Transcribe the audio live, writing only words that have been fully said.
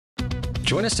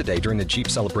Join us today during the Jeep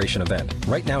Celebration event.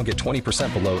 Right now, get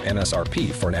 20% below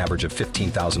MSRP for an average of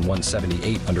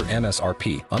 $15,178 under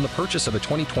MSRP on the purchase of a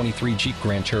 2023 Jeep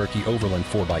Grand Cherokee Overland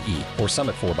 4xE or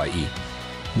Summit 4xE.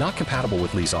 Not compatible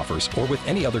with lease offers or with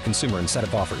any other consumer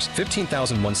incentive offers.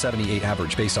 $15,178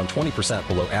 average based on 20%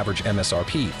 below average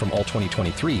MSRP from all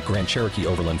 2023 Grand Cherokee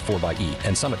Overland 4xE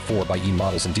and Summit 4xE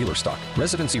models in dealer stock.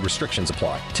 Residency restrictions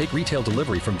apply. Take retail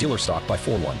delivery from dealer stock by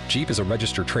 4/1. Jeep is a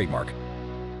registered trademark.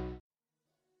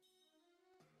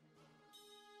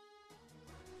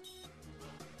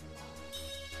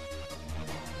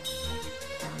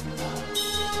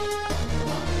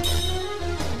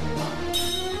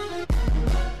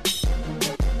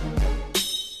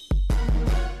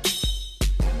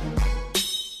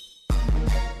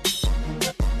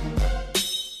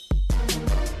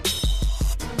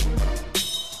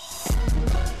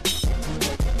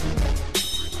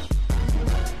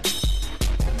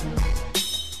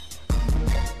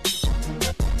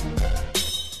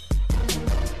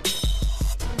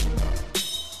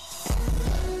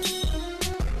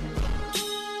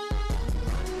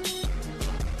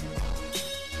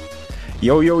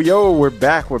 Yo, we're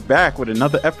back with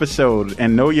another episode,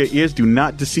 and no, your ears do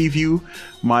not deceive you.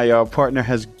 My partner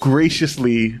has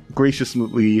graciously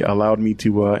allowed me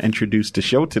to introduce the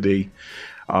show today.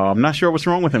 I'm not sure what's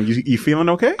wrong with him. You feeling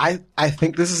okay? I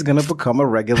think this is going to become a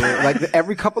regular, like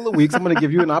every couple of weeks I'm going to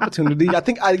give you an opportunity. I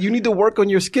think you need to work on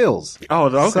your skills. Oh,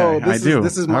 okay. So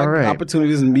this is my right.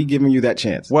 opportunity and me giving you that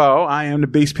chance. Well, I am the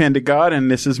Bass Panda God,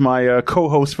 and this is my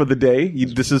co-host for the day.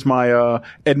 This is my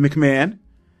Ed McMahon.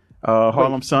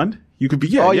 Harlem Son. You could be,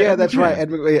 yeah, that's right. Ed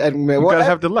McMahon. You gotta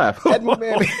have the laugh. Ed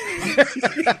McMahon.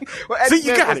 See,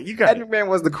 you got it. Ed McMahon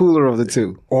was the cooler of the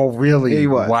two. Oh, really? Yeah, he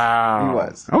was. Wow. He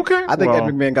was. Okay. I think Ed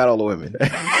McMahon got all the women. So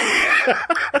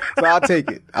I'll take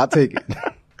it.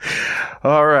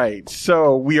 All right.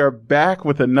 So we are back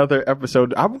with another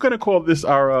episode. I'm going to call this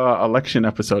our election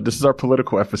episode. This is our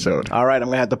political episode. All right. I'm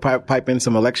going to have to pipe in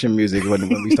some election music when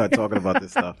we start talking about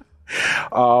this stuff.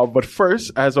 But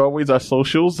first, as always, our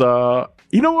socials. You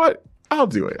know what? I'll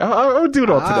do it. I'll do it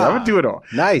all today. I'm going to do it all.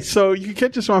 Nice. So you can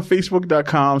catch us on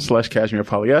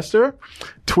Facebook.com/CashmerePolyester,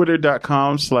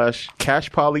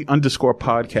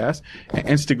 Twitter.com/CashPoly_podcast, and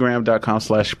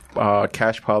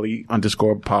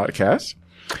Instagram.com/CashPoly_podcast.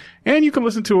 And you can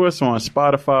listen to us on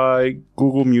Spotify,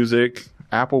 Google Music,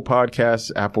 Apple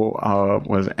Podcasts,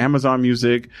 Amazon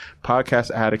Music,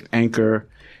 Podcast Addict, Anchor,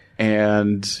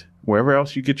 and wherever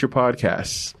else you get your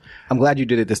podcasts. I'm glad you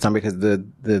did it this time because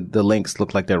the links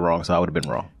look like they're wrong, so I would have been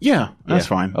wrong. Yeah, that's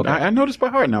fine. Okay. I know this by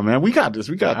heart now, man. We got this.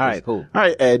 All right, cool. All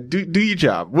right, Ed, do your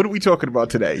job. What are we talking about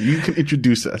today? You can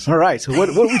introduce us. All right, so what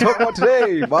are we talking about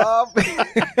today, Bob?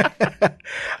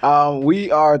 We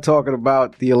are talking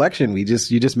about the election. You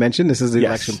just mentioned this is the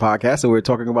election podcast, so we're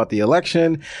talking about the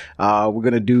election. We're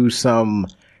going to do some.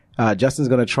 Justin's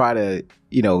going to try to,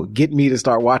 get me to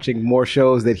start watching more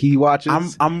shows that he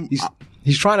watches.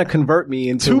 He's trying to convert me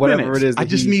into whatever it is. I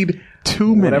just need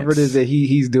 2 minutes. Whatever it is that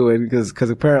he's doing,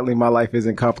 because apparently my life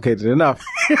isn't complicated enough.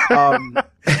 You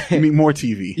need more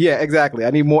TV. Yeah, exactly. I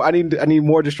need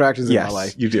more distractions in my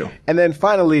life. Yes, you do. And then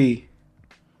finally,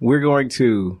 we're going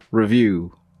to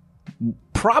review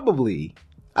probably,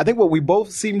 I think what we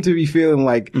both seem to be feeling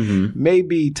like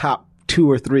maybe top 2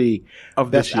 or 3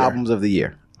 of best albums of the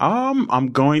year.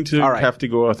 I'm going to have to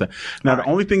go with that. Now, the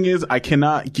only thing is I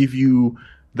cannot give you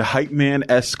the hype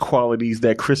man-esque qualities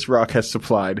that Chris Rock has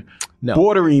supplied,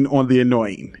 bordering on the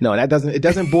annoying. No, it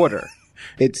doesn't border.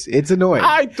 It's annoying.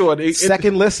 I thought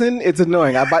second listen, it's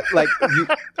annoying. All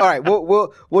right,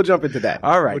 we'll jump into that.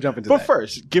 All right, we'll jump into but that.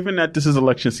 First, given that this is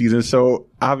election season, so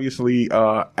obviously,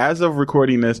 as of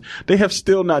recording this, they have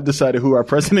still not decided who our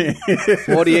president is.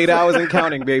 48 hours and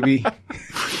counting, baby.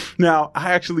 Now,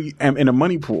 I actually am in a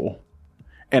money pool,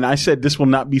 and I said this will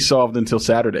not be solved until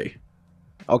Saturday.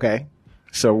 Okay.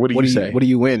 So what do you say? What do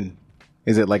you win?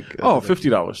 Is it like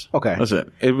 $50? Okay, that's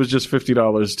it. It was just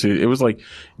 $50 it was like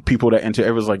people that enter.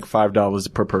 It was like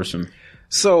 $5 per person.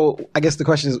 So I guess the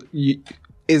question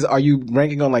is, are you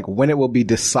ranking on like when it will be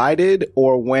decided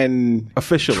or when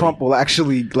officially Trump will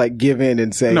actually like give in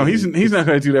and say? No, he's not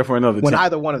going to do that for another. When 10.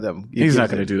 either one of them, he's not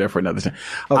going to do that for another 10.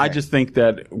 Okay. I just think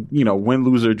that win,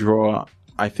 lose or draw.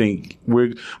 I think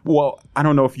I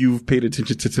don't know if you've paid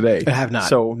attention to today. I have not.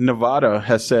 So Nevada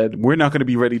has said we're not going to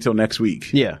be ready till next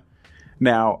week. Yeah.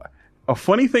 Now, a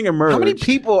funny thing emerged. How many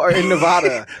people are in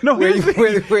Nevada where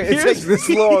it takes this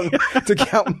long to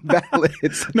count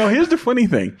ballots? No, here's the funny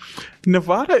thing.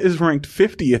 Nevada is ranked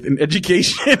 50th in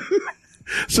education.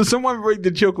 So someone made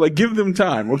the joke, like, give them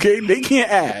time, okay? They can't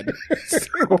add.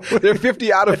 They're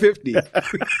 50 out of 50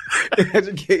 in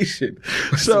education.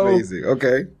 That's amazing.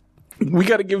 Okay. We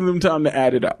got to give them time to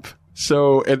add it up.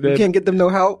 So, and then. You can't get them no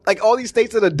help? Like, all these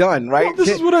states that are done, right? Well, this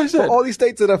is what I said. For all these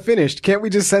states that are finished, can't we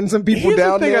just send some people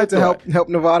down there to help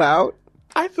Nevada out?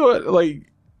 I thought, like,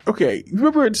 okay,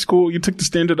 remember at school you took the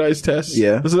standardized test?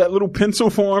 Yeah. This is that little pencil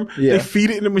form. Yeah. They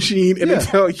feed it in the machine and they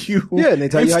tell you. Yeah, and they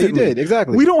tell you how you did.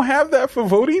 Exactly. We don't have that for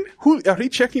voting. Who are they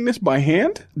checking this by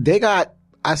hand?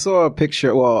 I saw a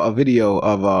picture, a video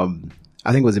of,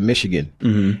 I think it was in Michigan.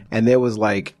 Mm-hmm. And there was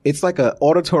like, it's like an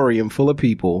auditorium full of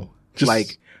people,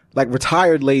 like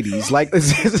retired ladies. Like,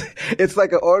 it's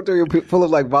like an auditorium full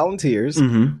of like volunteers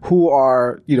who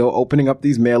are, opening up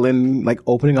these mail-in, like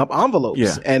opening up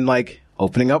envelopes and like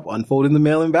opening up, unfolding the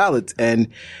mail-in ballots. And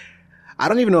I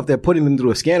don't even know if they're putting them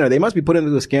through a scanner. They must be putting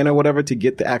them through a scanner or whatever to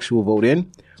get the actual vote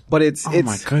in. But it's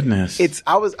my goodness.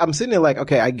 I'm sitting there like,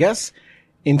 okay, I guess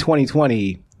in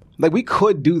 2020, like we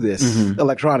could do this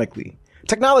electronically.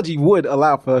 Technology would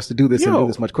allow for us to do this and do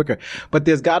this much quicker. But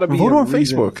there's got to be vote on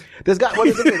Facebook. There's got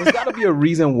to be a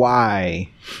reason why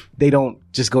they don't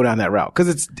just go down that route.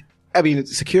 Because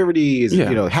security is,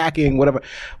 hacking, whatever.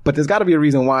 But there's got to be a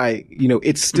reason why,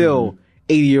 it's still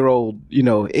 80-year-old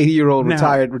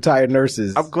retired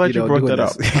nurses. I'm glad you brought that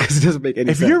up. Because it doesn't make any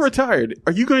sense. If you're retired,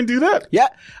 are you going to do that? Yeah.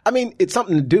 I mean, it's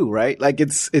something to do, right? Like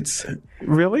it's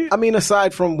really? I mean,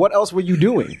 aside from what else were you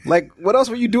doing? Like, what else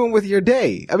were you doing with your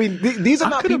day? I mean, these are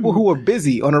not people who are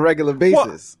busy on a regular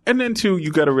basis. Well, and then too,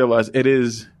 you got to realize it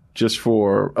is just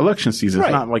for election season. Right.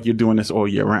 It's not like you're doing this all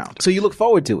year round. So you look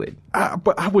forward to it.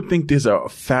 But I would think there's a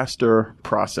faster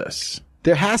process.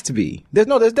 There has to be. There's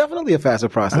definitely a faster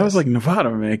process. I was like,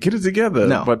 Nevada, man, get it together.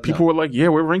 No, but people were like, yeah,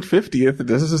 we're ranked 50th.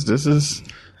 This is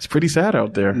it's pretty sad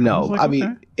out there. No, like, I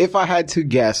mean, if I had to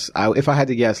guess, like if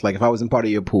I was in part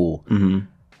of your pool,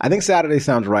 I think Saturday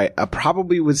sounds right. I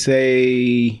probably would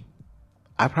say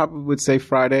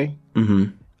Friday.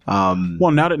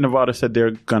 Well, now that Nevada said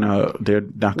they're not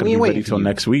gonna be ready till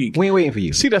next week. We ain't waiting for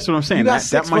you. See, that's what I'm saying.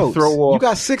 That might throw off. You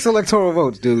got 6 electoral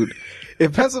votes, dude.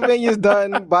 If Pennsylvania's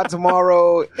done by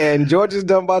tomorrow and Georgia's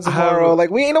done by tomorrow, like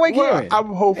we ain't nobody caring.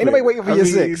 I'm hoping. Ain't nobody waiting for your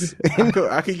 6.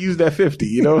 I could use that 50.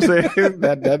 You know what I'm saying?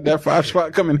 that 5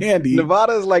 spot come in handy.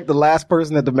 Nevada is like the last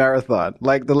person at the marathon.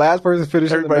 Like the last person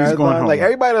finishing the marathon. Going home. Like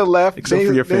everybody that left, except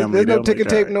for your family. There's no ticket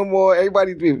tape no more.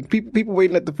 Everybody, people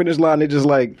waiting at the finish line. They're just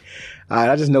like, all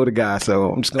right, I just know the guy,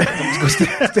 so I'm just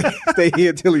gonna stay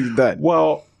here till he's done.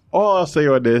 Well, all I'll say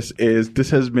on this is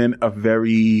this has been a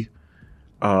very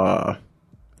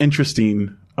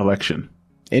interesting election.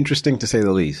 Interesting to say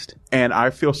the least. And I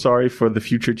feel sorry for the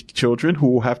future children who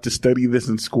will have to study this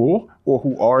in school or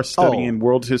who are studying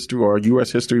world history or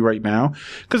U.S. history right now.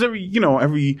 Because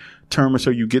every term or so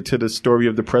you get to the story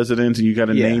of the presidents and you got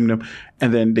to name them,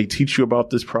 and then they teach you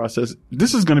about this process.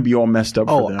 This is going to be all messed up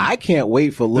for them. I can't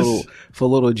wait for little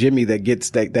Jimmy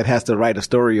that has to write a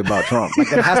story about Trump. Like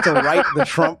that has to write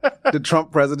the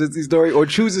Trump presidency story or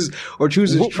chooses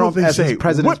Trump as his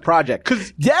president's project.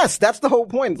 Yes, that's the whole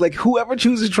point. Like whoever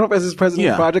chooses Trump as his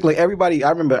president's project, like everybody, I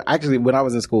remember actually when I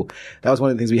was in school, that was one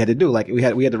of the things we had to do. Like we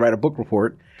had to write a book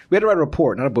report. We had to write a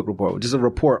report, not a book report, just a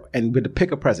report, and we had to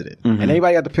pick a president. And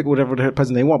anybody had to pick whatever the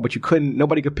president they want, but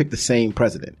nobody could pick the same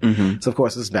president. So of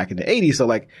course, this is back in the 80s. So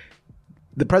like,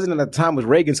 the president at the time was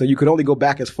Reagan, so you could only go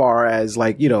back as far as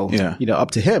like,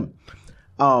 up to him.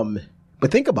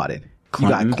 But think about it.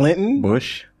 Clinton, you got Clinton,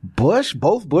 Bush,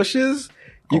 both Bushes.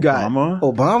 You got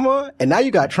Obama, and now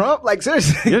you got Trump. Like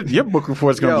seriously, your book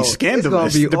report is going to be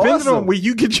scandalous. It's gonna be depending on where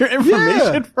you get your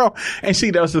information from. And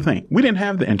see, that was the thing. We didn't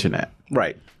have the internet,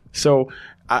 right? So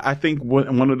I think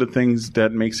one of the things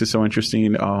that makes it so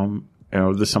interesting,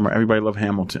 this summer, everybody loved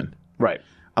Hamilton, right?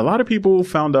 A lot of people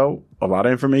found out a lot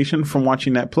of information from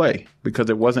watching that play because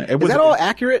it wasn't. Is that all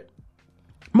accurate?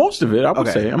 Most of it, I would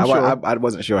say. I'm sure. I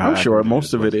wasn't sure how. I'm sure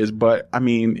most of it is, but I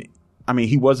mean,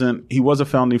 he was a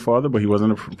founding father, but he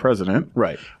wasn't a president.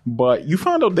 Right. But you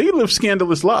found out they lived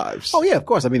scandalous lives. Oh, yeah, of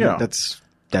course. I mean,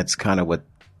 that's kind of what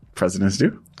presidents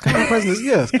do. Presidents,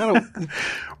 yeah. It's kind of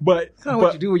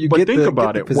what you do when you get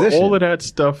the position. All of that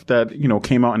stuff that,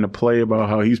 came out in the play about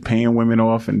how he's paying women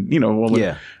off and, all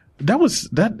of that was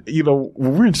when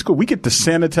we're in school, we get the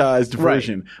sanitized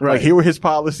version. Right. Like here were his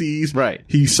policies. Right.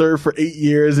 He served for 8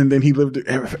 years and then he lived,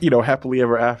 happily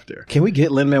ever after. Can we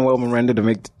get Lin-Manuel Miranda to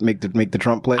make the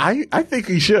Trump play? I think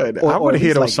he should. I want to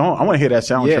hear those songs. I want to hear that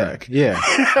soundtrack. Yeah.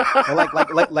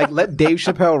 like let Dave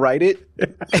Chappelle write it.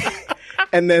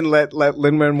 And then let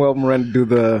Lin-Manuel Miranda do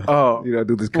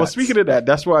do this. Well, speaking of that,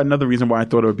 that's another reason why I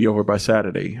thought it would be over by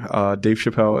Saturday. Dave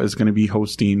Chappelle is going to be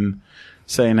hosting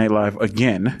Saturday Night Live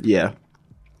again. Yeah.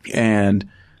 And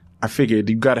I figured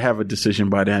you got to have a decision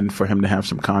by then for him to have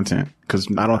some content. Because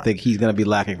I don't think he's going to be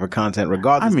lacking for content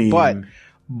regardless. I mean,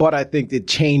 but I think it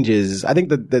changes. I think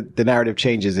the narrative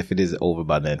changes if it is over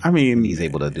by then. I mean, he's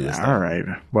able to do this. All right.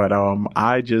 But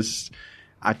I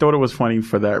thought it was funny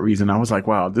for that reason. I was like,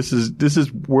 wow, this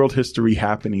is world history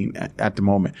happening at the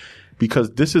moment.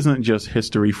 Because this isn't just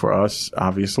history for us,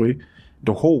 obviously.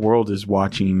 The whole world is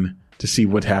watching to see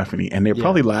what's happening. And they're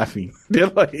probably laughing. They're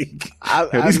like,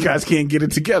 these guys can't get it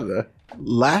together.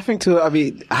 Laughing too. I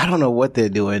mean, I don't know what they're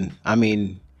doing. I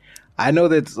mean, I know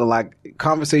that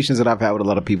conversations that I've had with a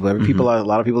lot of people. A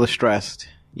lot of people are stressed,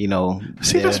 you know.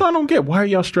 See, that's what I don't get. Why are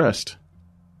y'all stressed?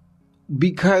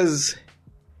 Because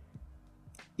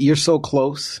you're so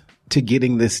close to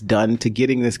getting this done, to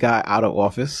getting this guy out of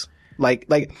office. Like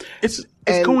it's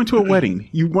going to a wedding.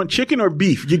 You want chicken or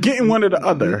beef? You're getting one or the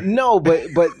other. No, but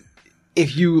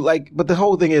if you but the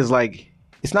whole thing is like,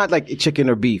 it's not like chicken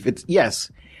or beef. It's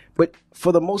yes, but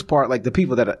for the most part, like the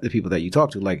people that you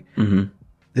talk to, like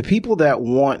the people that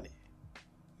want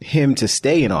him to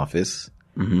stay in office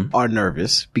are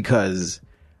nervous because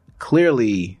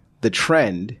clearly the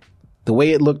trend, the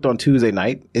way it looked on Tuesday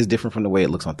night, is different from the way it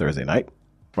looks on Thursday night,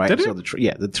 right? Did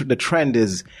it? So the trend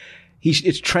is.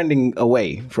 It's trending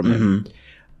away from him.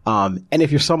 And if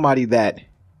you're somebody that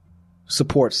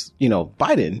supports,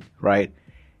 Biden, right,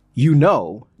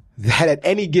 that at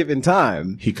any given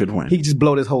time he could win. He could just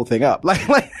blow this whole thing up.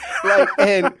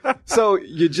 And so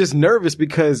you're just nervous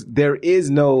because there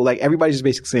is no, everybody's just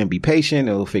basically saying be patient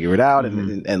and we'll figure it out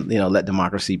and let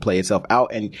democracy play itself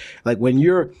out. And when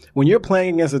you're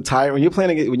playing against a tyrant, when you're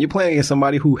playing against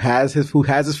somebody who has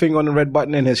his finger on the red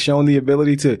button and has shown the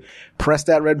ability to press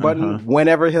that red button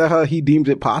whenever he deems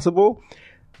it possible,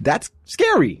 that's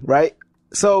scary, right?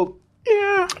 So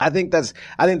yeah, I think that's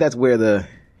where the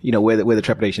where the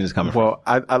trepidation is coming from. Well,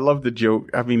 I love the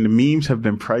joke. I mean, the memes have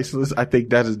been priceless. I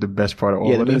think that is the best part of all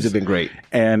of this. Yeah, the memes have been great.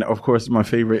 And of course, my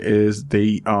favorite is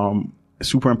they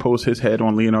superimpose his head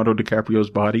on Leonardo DiCaprio's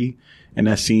body in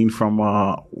that scene from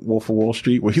Wolf of Wall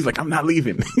Street where he's like, "I'm not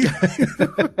leaving."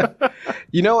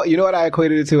 You know what I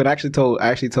equated it to, and I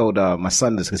actually told my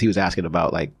son this because he was asking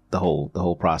about the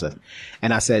whole process,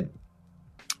 and I said.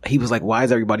 He was like, why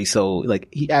is everybody so,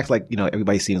 he acts like,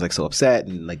 everybody seems so upset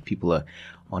and people are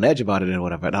on edge about it and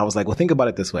whatever. And I was like, well, think about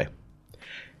it this way.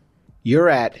 You're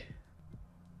at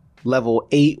level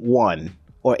 8-1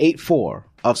 or 8-4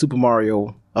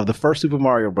 of the first Super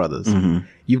Mario Brothers.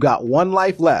 You've got one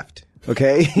life left.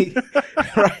 Okay.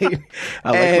 Right. I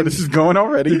like where this is going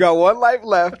already. You got one life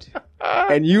left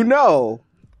and you know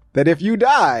that if you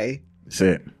die, that's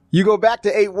it. You go back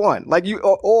to 8-1,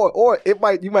 or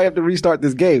you might have to restart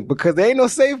this game because there ain't no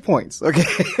save points. Okay,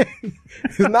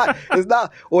 it's not,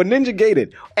 or Ninja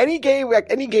Gaiden. Any game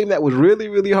that was really,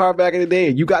 really hard back in the day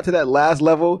and you got to that last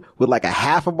level with a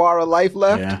half a bar of life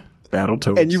left. Yeah,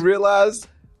 Battletoads. And you realize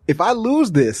if I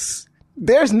lose this,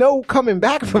 there's no coming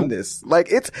back from this.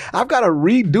 I've got to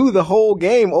redo the whole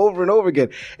game over and over again.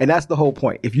 And that's the whole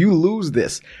point. If you lose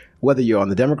this, whether you're on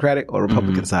the Democratic or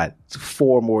Republican side, it's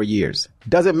 4 more years.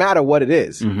 Doesn't matter what it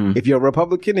is. If you're a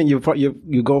Republican and you're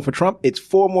going for Trump, it's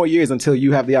 4 more years until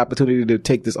you have the opportunity to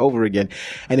take this over again.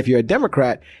 And if you're a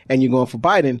Democrat and you're going for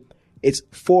Biden, it's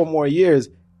 4 more years.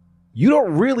 You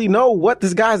don't really know what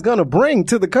this guy's gonna bring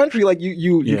to the country.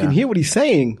 You can hear what he's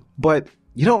saying, but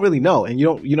you don't really know, and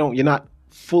you're not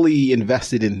fully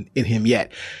invested in him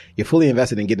yet. You're fully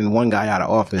invested in getting one guy out of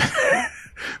office.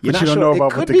 But you don't know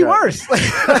about what the guy. It could be worse.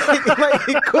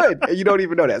 It could. And you don't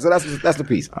even know that. So that's the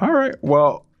piece. All right.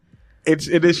 Well,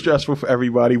 it is stressful for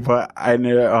everybody, but I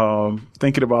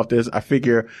thinking about this, I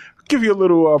figure I'll give you a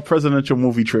little presidential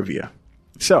movie trivia.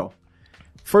 So,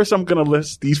 first I'm going to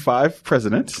list these 5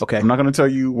 presidents. Okay. I'm not going to tell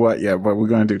you what yet, but we're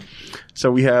going to do.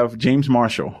 So we have James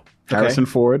Marshall, Harrison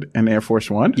Ford in Air Force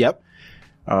One. Yep.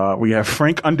 We have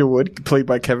Frank Underwood, played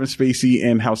by Kevin Spacey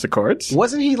in House of Cards.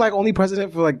 Wasn't he only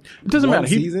president for it doesn't one matter.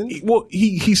 season?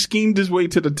 He schemed his way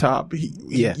to the top.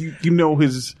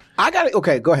 His. I got it.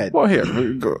 Okay, go ahead. Well, here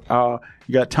we go.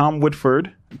 You got Tom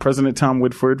Woodford, President Tom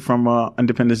Woodford from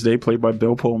Independence Day, played by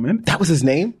Bill Pullman. That was his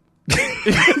name.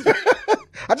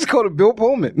 I just called him Bill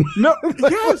Pullman. No,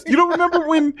 yes. You don't remember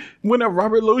when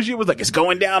Robert Loggia was like, "It's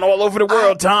going down all over the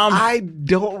world, Tom." I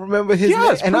don't remember his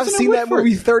name, and I've seen that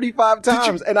movie 35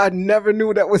 times, and I never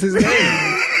knew that was his name.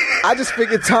 I just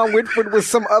figured Tom Woodford was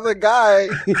some other guy,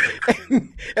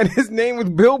 and his name was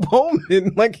Bill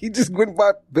Pullman. He just went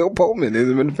by Bill Pullman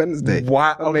in Independence Day.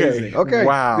 Wow! Amazing. Okay.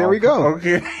 Wow. There we go.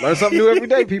 Okay. Learn something new every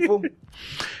day, people.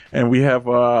 And we have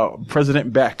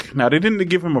President Beck. Now, they didn't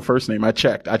give him a first name. I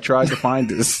checked. I tried to find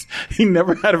this. He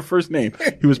never had a first name.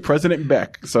 He was President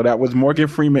Beck. So that was Morgan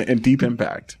Freeman in Deep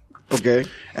Impact. Okay.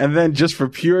 And then just for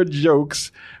pure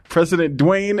jokes, President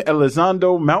Dwayne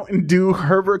Elizondo Mountain Dew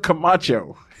Herbert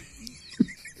Camacho.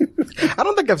 I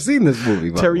don't think I've seen this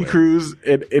movie. Terry Crews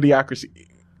in Idiocracy.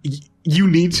 You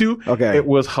need to. Okay. It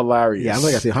was hilarious. Yeah, I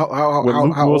think I see. How With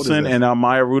Luke Wilson old is and and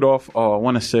Maya Rudolph. Oh, I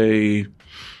want to say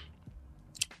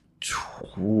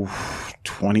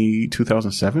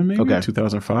 2007 maybe? Okay.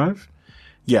 2005?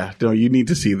 Yeah, no, you need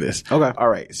to see this. Okay. All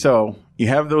right. So you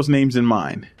have those names in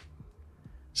mind.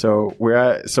 So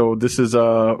this is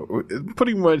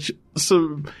pretty much,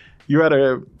 so you're at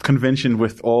a convention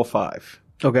with all five.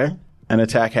 Okay. An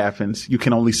attack happens. You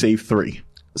can only save three.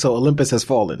 So Olympus has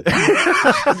fallen.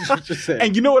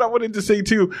 And you know what I wanted to say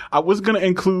too? I was going to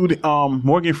include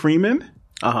Morgan Freeman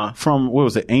from, what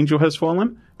was it, Angel Has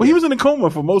Fallen? Well, he was in a coma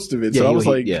for most of it. So I was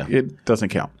it doesn't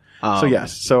count. So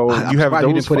yes. So you have those.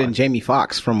 You didn't put in Jamie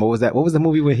Foxx from, what was that? What was the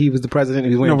movie where he was the president?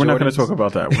 And he was no, we're not going to talk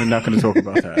about that. We're not going to talk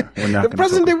about that. We're not. The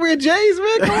president didn't wear J's,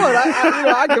 man. Come on,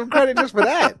 I give him credit just for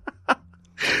that.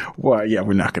 Well, yeah,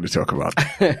 we're not going to talk about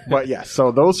that. But yeah,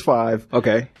 so those five.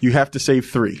 Okay. You have to save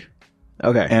three.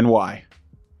 Okay. And why?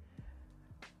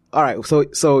 All right.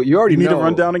 So you already need know. a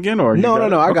rundown again, or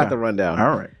no. I got the rundown.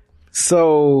 All right.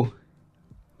 So,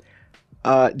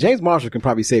 James Marshall can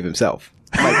probably save himself.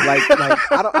 Like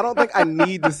I don't think I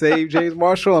need to save James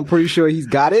Marshall. I'm pretty sure he's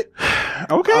got it.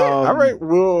 Okay. All right.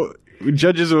 Well,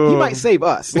 judges will. He might save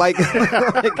us.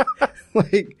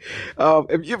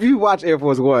 If you watch Air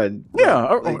Force One.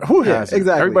 Yeah. Who has?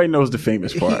 Exactly. Everybody knows the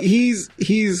famous part. He's.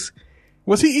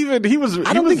 Was he even? He was.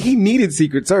 I don't think he needed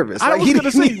Secret Service. I was going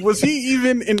to say, was he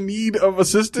even in need of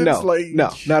assistance? No,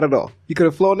 not at all. He could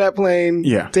have flown that plane.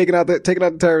 Yeah. Taken out the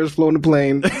terrorists, flown the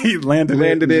plane. He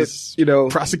landed it.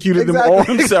 Prosecuted them all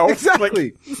himself.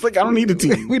 Exactly. It's like I don't need a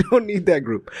team. We don't need that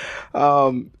group.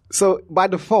 So by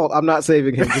default, I'm not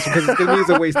saving him just because to me it's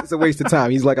a waste of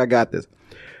time. He's like, I got this.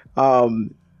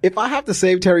 If I have to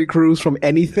save Terry Crews from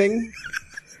anything,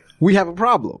 we have a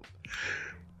problem.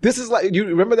 This is like, you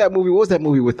remember that movie? What was that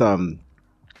movie with The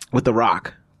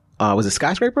Rock? Was it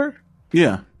Skyscraper?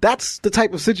 Yeah. That's the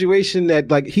type of situation that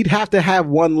like he'd have to have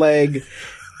one leg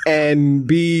and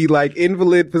be like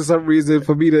invalid for some reason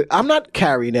for me to. I'm not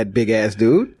carrying that big ass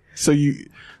dude. So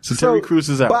Terry Crews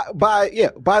is out. By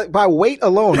weight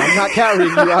alone, I'm not carrying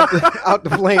you out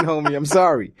the plane, homie. I'm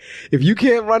sorry. If you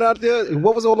can't run out there,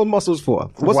 what was all the muscles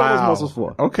for? What's all those muscles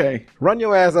for? Okay. Run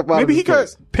your ass up out Maybe of he got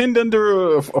pinned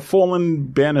under a fallen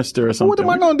banister or something. What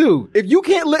am I going to do? If he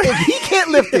can't lift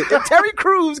it, if Terry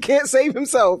Crews can't save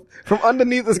himself from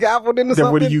underneath the scaffolding or something,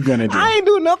 then what are you going to do? I ain't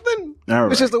doing nothing. All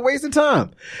right. It's just a waste of time.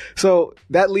 So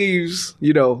that leaves,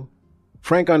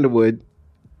 Frank Underwood.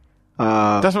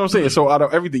 That's what I'm saying. So out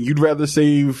of everything, you'd rather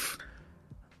save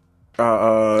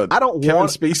Kevin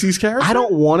Spacey's character? I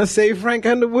don't want to save Frank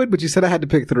Underwood, but you said I had to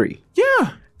pick three.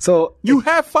 Yeah. So you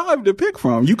have five to pick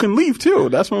from. You can leave too.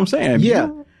 That's what I'm saying. Yeah.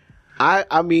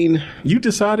 I mean, you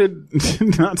decided to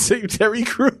not save Terry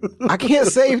Crews. I can't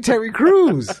save Terry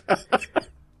Crews.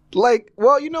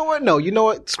 Well, you know what? No, you know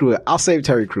what? Screw it. I'll save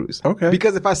Terry Crews. Okay.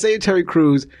 Because if I save Terry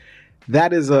Crews,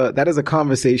 that is a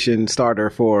conversation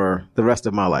starter for the rest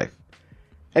of my life.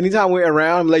 Anytime we're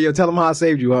around, I'm like, yo, tell them how I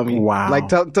saved you, homie. Wow. Like,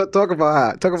 talk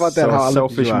about that. So how I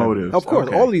selfish motives. Of course,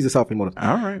 all of these are selfish motives.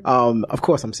 All right. Of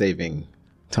course, I'm saving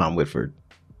Tom Whitford.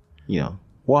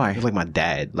 Why? He's like my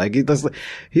dad. Like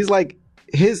he's like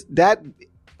his dad.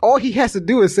 All he has to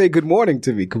do is say good morning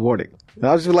to me. Good morning. And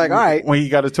I was just like, all right. When you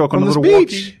got to talk on the little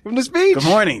speech. From the speech. Good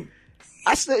morning.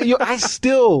 I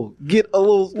still get a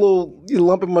little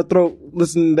lump in my throat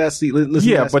listening to that speech.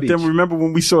 But then remember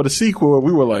when we saw the sequel,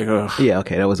 we were like, ugh. Yeah,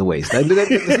 okay, that was a waste. The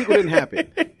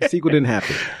sequel didn't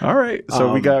happen. All right,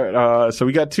 so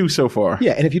we got two so far.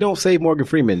 Yeah, and if you don't save Morgan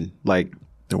Freeman, like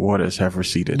the waters have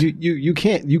receded. You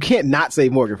can't not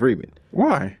save Morgan Freeman.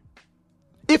 Why?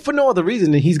 If for no other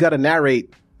reason than he's got to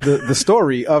narrate the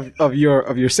story of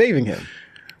your saving him.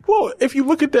 Well, if you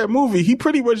look at that movie, he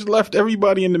pretty much left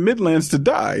everybody in the Midlands to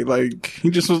die. Like,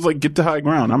 he just was like, get to high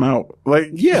ground. I'm out.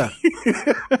 Like, yeah.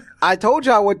 I told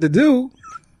y'all what to do.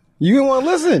 You didn't want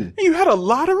to listen. You had a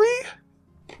lottery?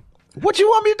 What you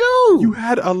want me to do? You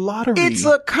had a lottery. It's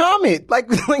a comet.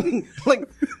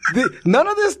 None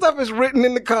of this stuff is written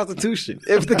in the Constitution.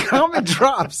 If the comet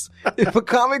drops, if a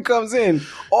comet comes in,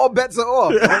 all bets are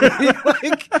off.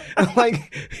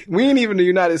 We ain't even the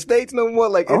United States no more.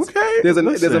 There's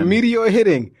a meteor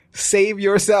hitting. Save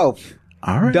yourself.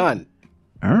 All right. Done.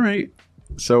 All right.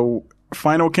 So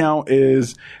final count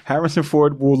is Harrison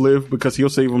Ford will live because he'll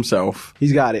save himself.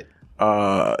 He's got it.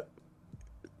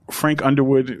 Frank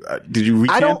Underwood, did you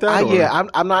recant that? Yeah,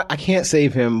 I'm not. I can't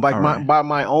save him. Like by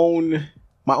my own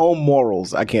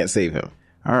morals, I can't save him.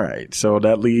 All right, so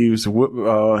that leaves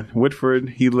Whitford.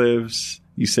 He lives.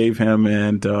 You save him,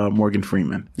 and Morgan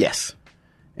Freeman. Yes,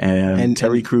 and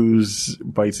Terry Crews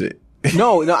bites it.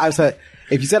 No. I said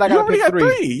if you said I got to pick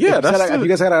three. Yeah, if you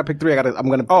guys said I got to pick three, I'm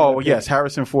gonna. Oh yes,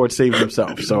 Harrison Ford saved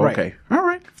himself. So right. Okay, all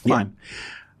right, fine.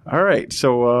 Yeah. All right,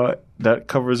 so that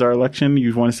covers our election.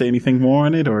 You want to say anything more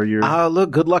on it, or you're?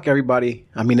 Look, good luck, everybody.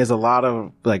 I mean, there's a lot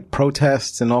of like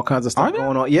protests and all kinds of stuff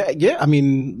going on. Yeah. I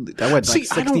mean,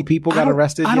 60 people got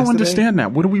arrested. I don't understand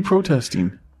that. What are we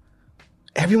protesting?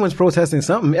 Everyone's protesting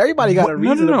something. Everybody got a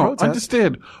reason to protest.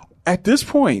 Understand. At this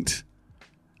point,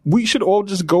 we should all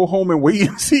just go home and wait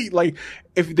and see. Like,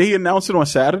 if they announce it on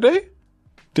Saturday,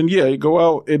 then yeah, go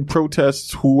out and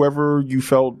protest whoever you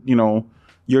felt,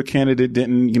 your candidate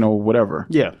didn't, whatever.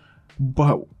 Yeah.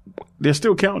 But they're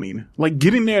still counting. Like,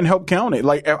 get in there and help count it.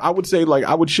 Like, I would say, like,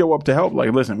 I would show up to help.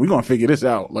 Like, listen, we're going to figure this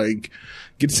out. Like,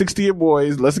 get 60 of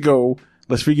boys. Let's go.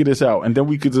 Let's figure this out. And then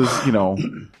we could just,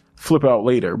 flip out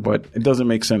later. But it doesn't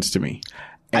make sense to me.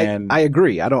 And I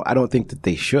agree. I don't think that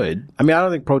they should. I mean, I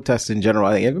don't think protests in general.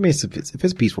 I mean, if it's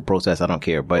a peaceful protest, I don't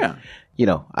care. But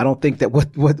I don't think that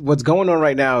what's going on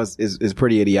right now is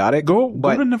pretty idiotic. Go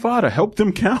to Nevada, help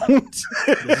them count.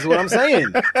 This is what I'm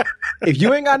saying. If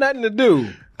you ain't got nothing to do,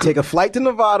 take a flight to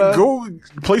Nevada. Go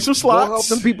play some slots. Go help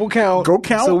them people count. Go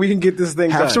count so we can get this thing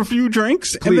done. Have some few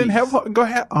drinks, please. And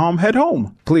then head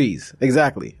home. Please,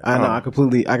 exactly. I know. I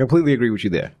completely agree with you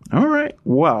there. All right.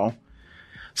 Well.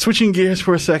 Switching gears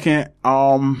for a second,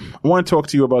 I want to talk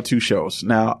to you about two shows.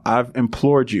 Now, I've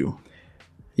implored you.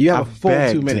 You have a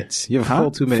full 2 minutes. You have a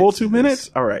full 2 minutes. Full 2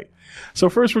 minutes? All right. So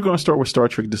first, we're going to start with Star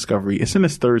Trek Discovery. It's in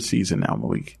its third season now,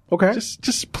 Malik. Okay.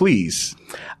 Just please.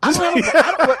 And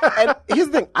here's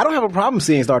the thing. I don't have a problem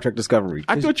seeing Star Trek Discovery.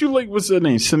 I thought you what's her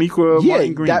name? Sonequa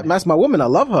Martin Green. That's my woman. I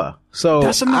love her. So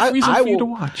that's enough reason for you to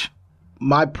watch.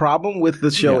 My problem with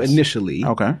the show initially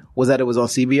was that it was on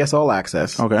CBS All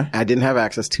Access. Okay. I didn't have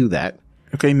access to that.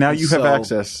 Okay, now you have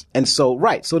access. And so,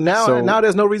 right. So now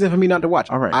there's no reason for me not to watch.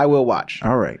 All right. I will watch.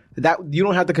 All right. You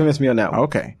don't have to convince me on that one.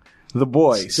 Okay. The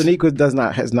Boys.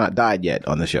 Sonequa has not died yet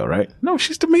on the show, right? No,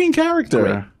 she's the main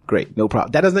character. Great. No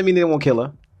problem. That doesn't mean they won't kill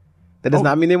her. That does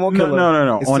not mean they won't kill her.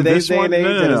 No. It's on today's this one, day and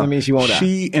age, that doesn't mean she won't die.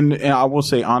 She, and I will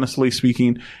say, honestly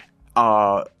speaking,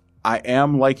 I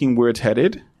am liking where it's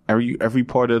headed. Every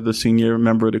part of the senior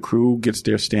member of the crew gets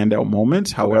their standout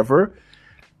moments. However,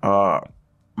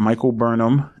 Michael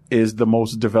Burnham is the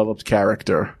most developed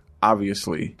character,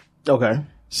 obviously. Okay.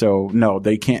 So, no,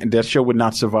 they can't. That show would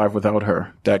not survive without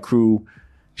her. That crew,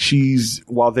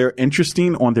 while they're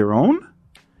interesting on their own,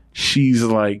 she's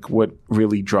like what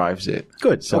really drives it.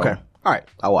 Good. So, okay. All right.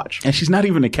 I'll watch. And she's not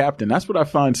even a captain. That's what I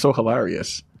find so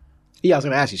hilarious. Yeah, I was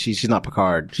going to ask you. She's not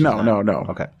Picard. No.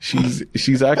 Okay.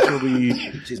 She's actually.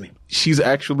 Excuse me. She's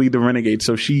actually the renegade.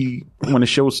 So when the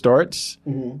show starts,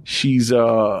 she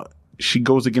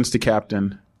goes against the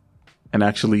captain, and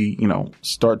actually,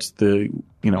 starts the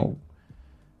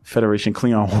Federation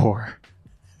Klingon War.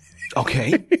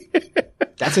 Okay.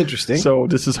 That's interesting. So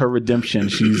this is her redemption.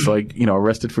 She's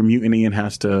arrested for mutiny and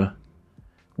has to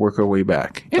work her way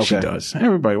back. And she does.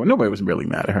 Nobody was really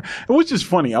mad at her. It was just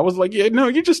funny. I was like, yeah, no,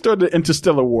 you just started the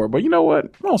Interstellar War, but you know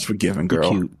what? Most forgiving,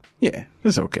 girl. You're cute. Yeah,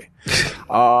 it's okay.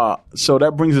 So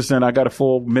that brings us in. I got a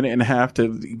full minute and a half to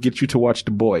get you to watch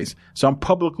The Boys. So I'm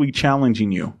publicly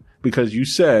challenging you because you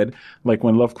said, like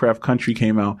when Lovecraft Country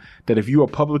came out, that if you are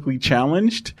publicly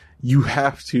challenged, you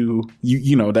have to,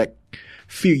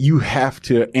 you have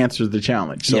to answer the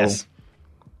challenge. So yes.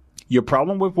 Your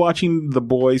problem with watching The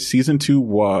Boys season 2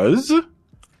 was?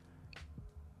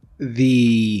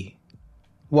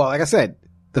 Well, like I said,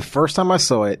 the first time I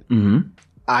saw it,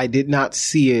 I did not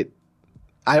see it.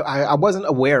 I wasn't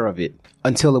aware of it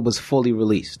until it was fully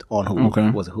released on Hulu. Okay.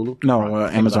 Was it Hulu? No,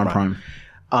 Amazon Prime.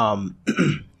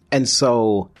 And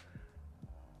so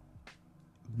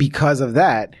because of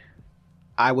that,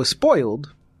 I was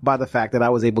spoiled by the fact that I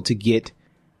was able to get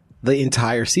the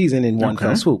entire season in one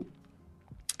fell swoop.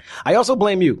 I also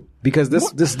blame you because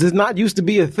this did not used to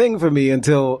be a thing for me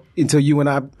until you and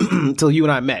I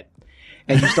met,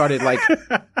 and you started like.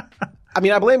 I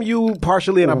mean, I blame you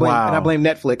partially, and I blame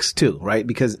Netflix too, right?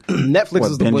 Because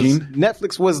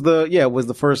Netflix was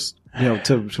the first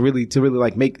to really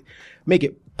like make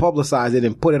it, publicize it,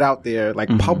 and put it out there like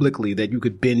publicly that you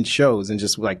could binge shows and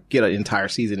just like get an entire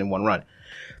season in one run.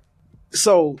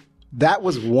 So that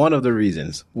was one of the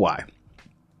reasons why.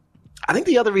 I think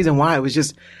the other reason why was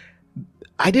just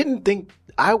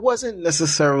I wasn't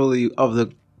necessarily of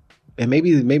the and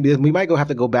maybe we might have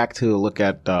to go back to look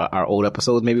at our old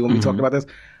episodes. Maybe when we talked about this,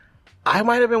 I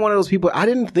might have been one of those people. I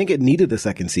didn't think it needed the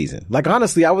second season. Like,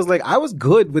 honestly, I was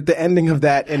good with the ending of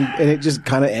that, and it just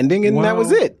kind of ending, and that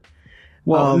was it.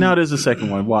 Well, now there's a second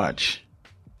one. Watch.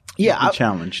 Yeah,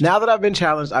 challenged. Now that I've been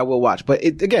challenged, I will watch. But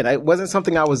it wasn't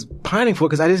something I was pining for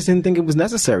because I just didn't think it was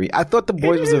necessary. I thought The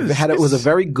Boys was a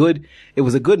very good. It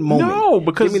was a good moment. No,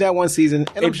 because give me that one season.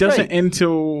 And it doesn't end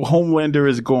till Homelander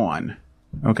is gone.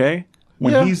 Okay,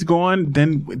 when he's gone,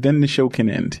 then the show can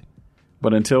end.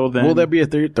 But until then, will there be a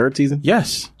third season?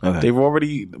 Yes, okay. They've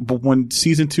already. But when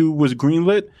season 2 was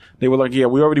greenlit, they were like, "Yeah,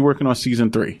 we're already working on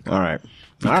season 3." All right.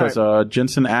 Because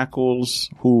Jensen Ackles,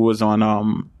 who was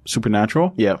on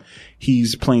Supernatural,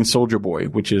 he's playing Soldier Boy,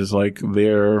 which is like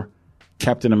their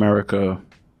Captain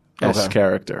America-esque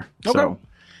character. Okay. So,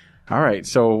 all right.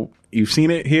 So you've seen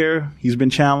it here. He's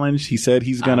been challenged. He said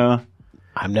he's gonna.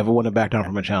 I've never wanted to back down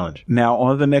from a challenge. Now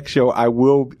on the next show,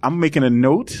 I'm making a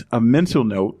mental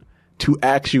note to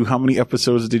ask you how many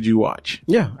episodes did you watch?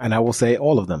 Yeah, and I will say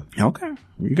all of them. Okay.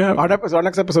 You got our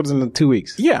next episode is in 2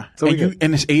 weeks. Yeah. So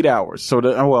and it's 8 hours. So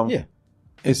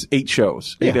it's 8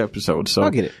 shows, 8 Yeah. episodes. So I'll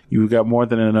get it. You got more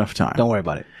than enough time. Don't worry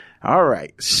about it. All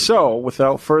right. So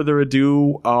without further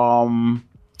ado, want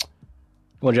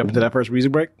to jump into that first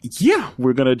music break? Yeah,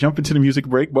 we're going to jump into the music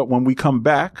break. But when we come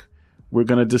back, we're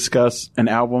going to discuss an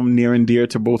album near and dear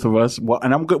to both of us. Well,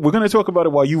 and we're going to talk about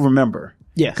it while you remember.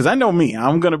 Yes. Because I know me.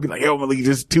 I'm going to be like, yo, Malik,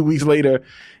 just 2 weeks later,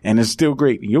 and it's still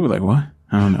great. And you'll be like, what?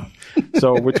 I don't know.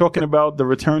 So we're talking about the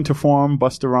return to form,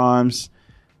 Busta Rhymes.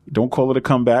 Don't call it a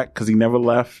comeback because he never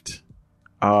left.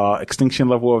 Extinction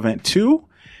Level Event 2.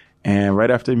 And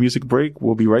right after the music break,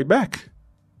 we'll be right back.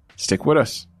 Stick with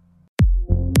us.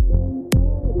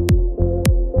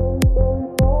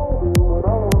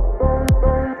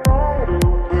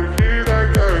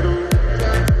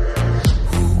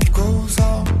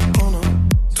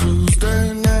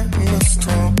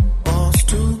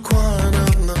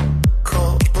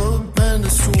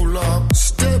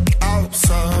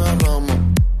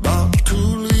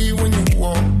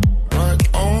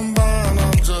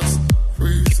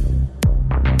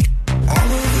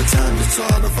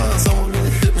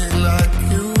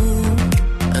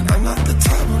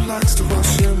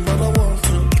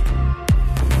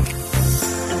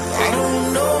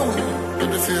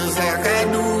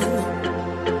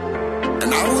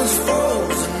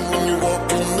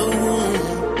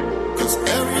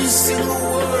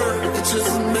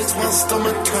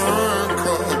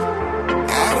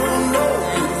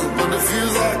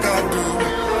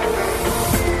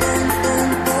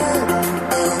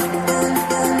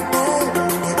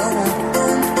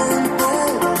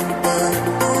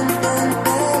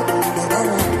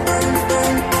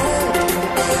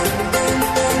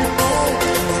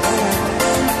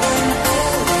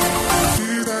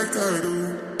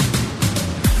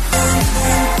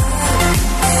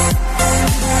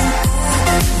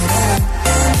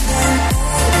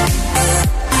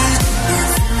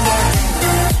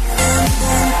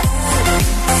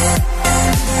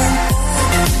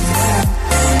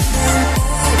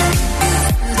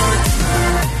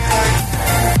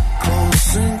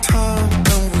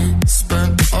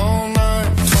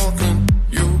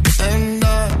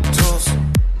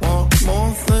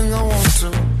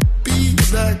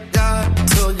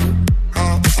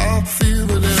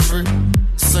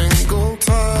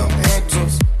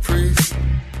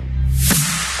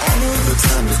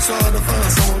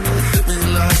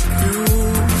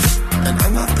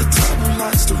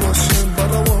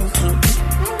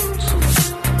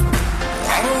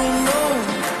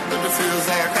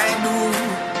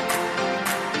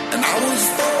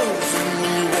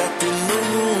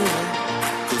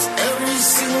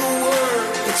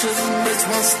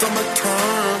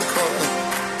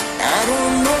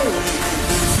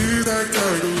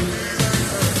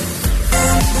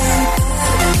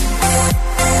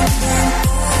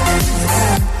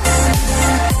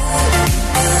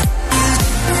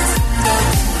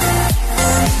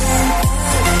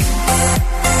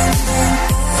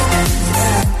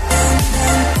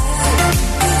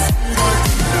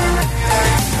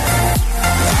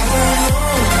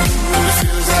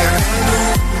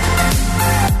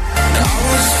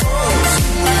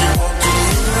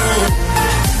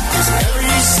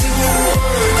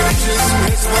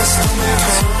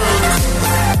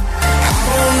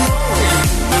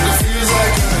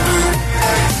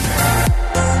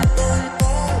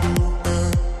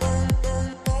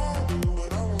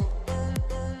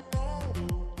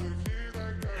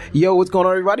 Yo, what's going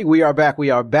on, everybody? We are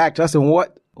back. Justin,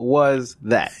 what was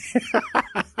that?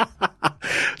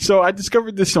 So I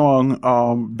discovered this song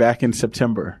back in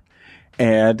September,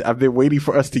 And I've been waiting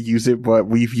for us to use it, but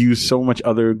we've used so much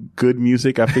other good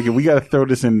music. I figured we got to throw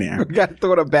this in there. We got to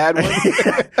throw in a bad one.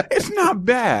 It's not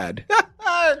bad.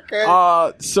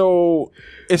 Okay. So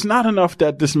it's not enough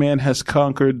that this man has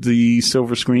conquered the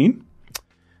silver screen.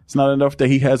 It's not enough that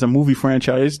he has a movie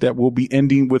franchise that will be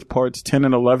ending with parts 10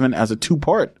 and 11 as a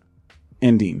 2-part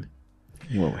ending.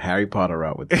 Well, Harry Potter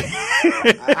out with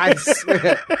that. I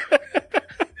swear.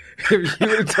 If you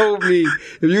would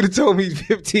have told me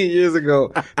 15 years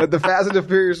ago that the Fast and the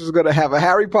Furious was going to have a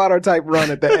Harry Potter type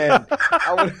run at the end,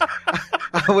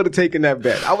 I would have taken that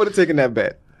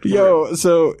bet. Yo,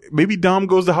 so maybe Dom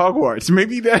goes to Hogwarts.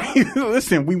 Maybe that,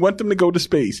 listen, we want them to go to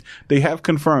space. They have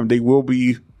confirmed they're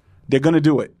going to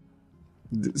do it.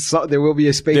 So there will be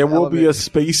a space. There will be a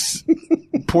space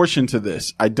portion to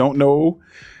this. I don't know.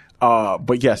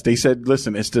 But yes, they said,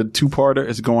 listen, it's the 2-parter.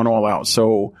 It's going all out.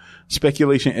 So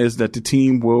speculation is that the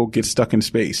team will get stuck in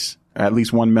space, at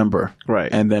least one member.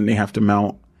 Right. And then they have to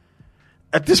mount.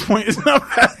 At this point, it's not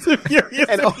Fast and Furious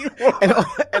anymore.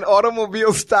 An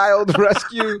automobile-styled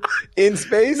rescue in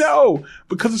space? No,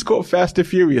 because it's called Fast and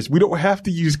Furious. We don't have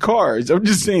to use cars. I'm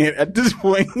just saying, at this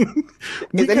point.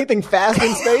 Is anything fast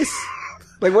in space?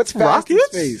 Like, what's fast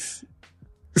rockets? In space?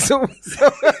 So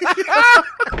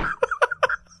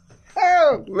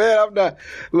oh, man, I'm not.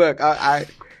 Look,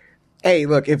 hey,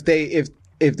 look, if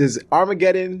there's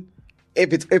Armageddon,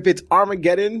 if it's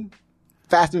Armageddon,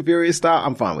 Fast and Furious style,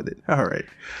 I'm fine with it. All right.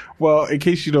 Well, in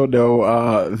case you don't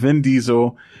know, Vin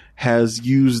Diesel has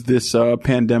used this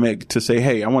pandemic to say,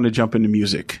 hey, I want to jump into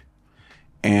music.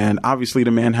 And obviously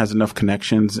the man has enough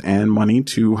connections and money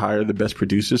to hire the best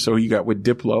producers. So he got with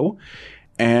Diplo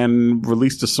and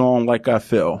released a song Like I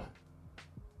Feel.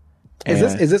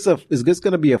 Is this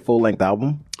going to be a full length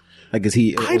album? Like, is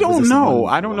he? I don't know.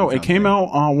 I don't know. It came out,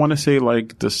 I want to say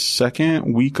like the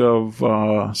second week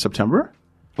of September.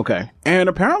 Okay. And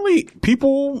apparently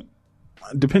people,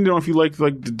 depending on if you like the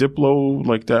Diplo,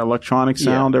 like that electronic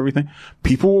sound, everything,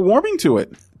 people were warming to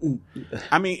it.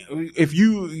 I mean, if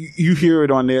you hear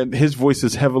it on there, his voice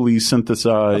is heavily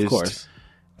synthesized. Of course.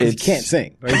 He can't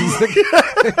sing. Right?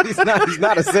 He's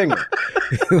not a singer.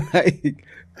 Like,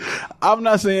 I'm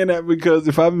not saying that because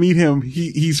if I meet him,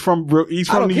 he's from New York.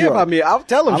 I don't care about me. I'll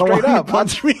tell him straight up.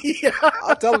 Punch me.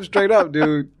 I'll tell him straight up,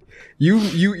 dude.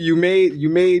 You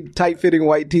made tight fitting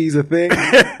white tees a thing.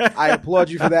 I applaud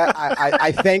you for that.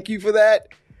 I thank you for that.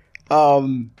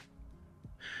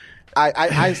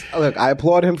 I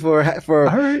applaud him for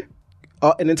right.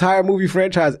 An entire movie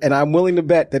franchise, and I'm willing to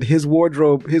bet that his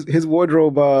wardrobe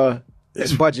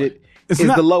budget is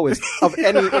the lowest of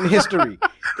any in history.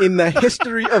 In the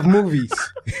history of movies.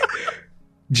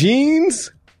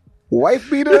 Jeans, wife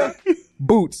beater,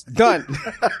 boots. Done.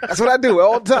 That's what I do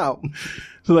all the time.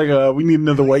 So like, we need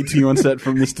another white tee on set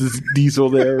from Mr. Diesel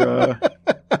there.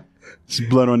 There's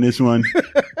blood on this one.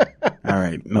 All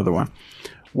right, another one.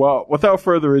 Well, without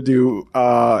further ado,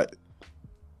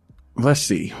 let's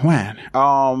see. When?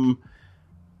 Wow,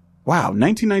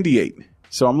 1998.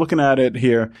 So I'm looking at it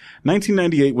here.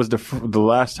 1998 was the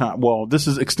last time. Well, this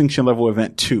is Extinction Level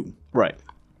Event 2. Right.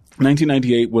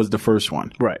 1998 was the first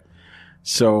one. Right.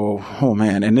 So, oh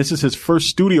man. And this is his first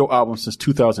studio album since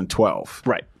 2012.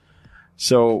 Right.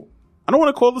 So I don't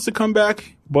want to call this a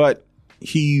comeback, but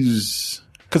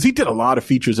because he did a lot of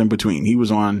features in between. He was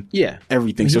on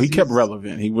everything. So he kept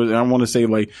relevant. I don't want to say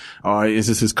like, is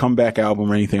this his comeback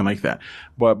album or anything like that.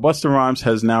 But Busta Rhymes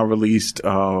has now released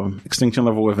Extinction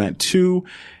Level Event 2.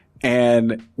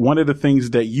 And one of the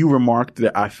things that you remarked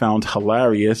that I found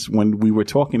hilarious when we were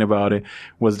talking about it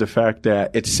was the fact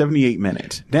that it's 78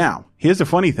 minutes. Now, here's the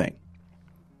funny thing.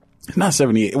 It's not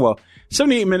 78. Well,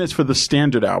 78 minutes for the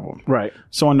standard album. Right.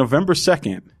 So on November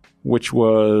 2nd, which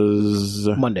was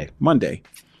Monday,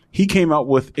 he came out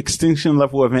with Extinction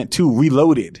Level Event 2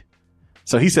 Reloaded.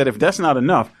 So he said, if that's not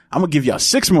enough, I'm going to give y'all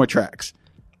 6 more tracks.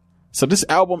 So this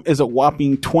album is a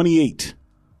whopping 28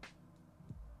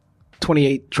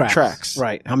 tracks.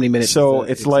 Right. How many minutes? So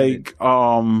it's like,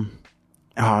 I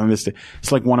missed it.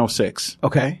 It's like 106.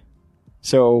 Okay.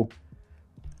 So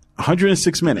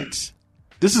 106 minutes.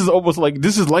 This is almost like,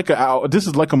 this is like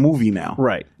a movie now.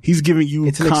 Right. He's giving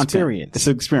you content. It's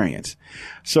an experience.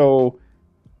 So,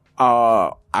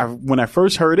 when I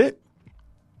first heard it,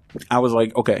 I was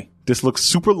like, okay, this looks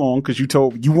super long because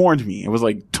you warned me. It was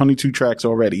like 22 tracks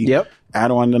already. Yep.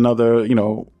 Add on another,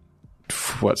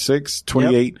 6,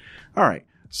 28. Yep. All right.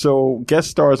 So guest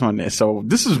stars on this. So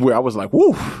this is where I was like,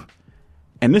 woo.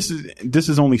 And this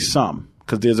is only some,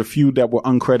 because there's a few that were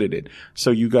uncredited.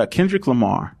 So you got Kendrick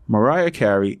Lamar, Mariah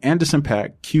Carey, Anderson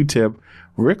 .Paak, Q-Tip,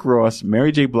 Rick Ross,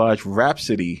 Mary J. Blige,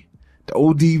 Rhapsody, the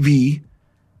ODB,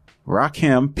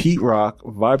 Rakim, Pete Rock,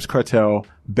 Vibes Cartel,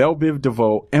 Belle Biv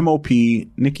DeVoe, M.O.P.,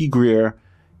 Nikki Greer,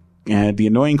 and the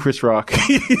annoying Chris Rock,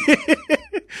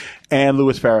 and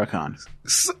Louis Farrakhan.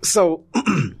 So,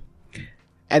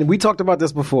 and we talked about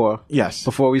this before. Yes.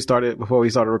 Before we started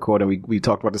recording, we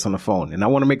talked about this on the phone. And I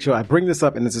want to make sure I bring this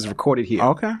up and this is recorded here.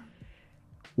 Okay.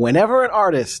 Whenever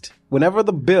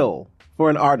the bill for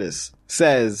an artist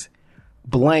says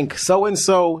blank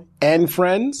so-and-so and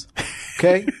friends,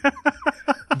 okay?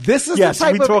 This is the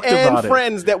type of and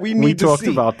friends that we need to see. We talked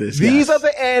about this. These are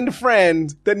the and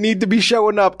friends that need to be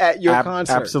showing up at your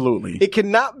concert. Absolutely. It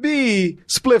cannot be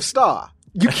Spliff Star.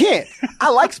 You can't.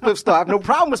 I like Spliff Star. I have no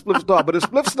problem with Spliff Star. But if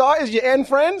Spliff Star is your and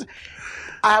friends,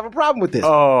 I have a problem with this.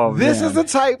 Oh, this is the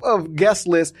type of guest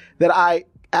list that I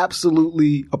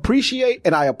absolutely appreciate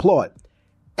and I applaud.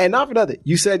 And not for nothing.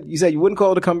 You said you wouldn't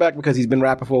call it a comeback because he's been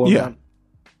rapping for a long time.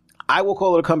 I will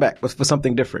call it a comeback, but for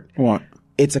something different. What?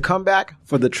 It's a comeback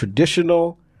for the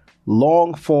traditional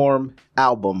long form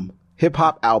album, hip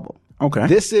hop album. Okay.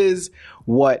 This is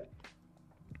what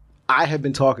I have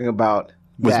been talking about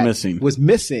was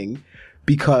missing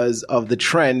because of the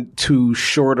trend to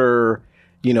shorter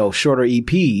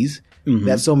EPs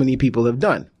that so many people have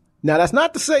done. Now, that's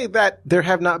not to say that there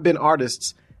have not been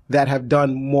artists that have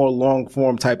done more long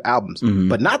form type albums,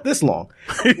 but not this long.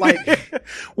 Like,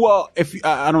 well,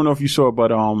 I don't know if you saw,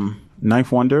 but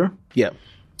Ninth Wonder,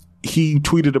 he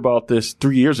tweeted about this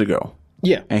 3 years ago.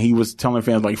 Yeah, and he was telling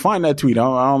fans like, find that tweet.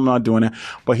 I'm not doing that.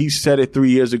 But he said it 3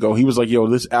 years ago. He was like, yo,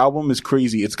 this album is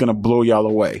crazy. It's gonna blow y'all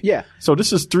away. Yeah. So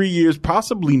this is 3 years,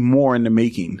 possibly more in the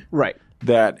making. Right.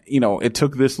 That, it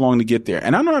took this long to get there.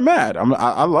 And I'm not mad.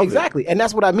 I love it. Exactly. And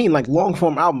that's what I mean. Like long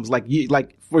form albums, like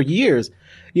for years,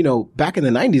 back in the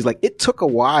 90s, like it took a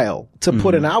while to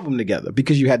put an album together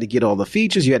because you had to get all the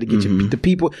features. You had to get the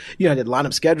people, you had to line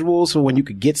up schedules for when you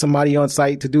could get somebody on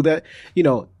site to do that,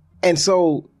 and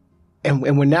so,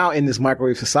 and we're now in this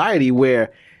microwave society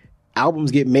where albums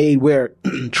get made, where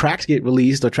tracks get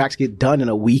released or tracks get done in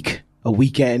a weekend.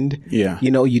 Yeah. You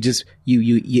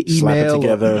email. Slap it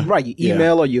together. You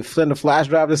email or you send a flash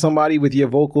drive to somebody with your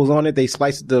vocals on it.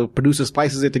 The producer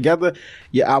splices it together.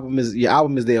 Your album is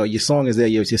there, or your song is there,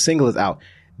 your single is out.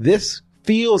 This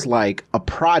feels like a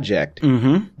project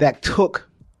that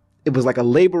it was like a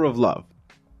labor of love.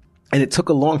 And it took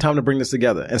a long time to bring this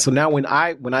together. And so now when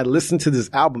I listen to this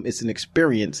album, it's an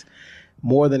experience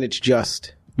more than it's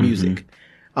just music.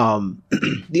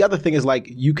 The other thing is, like,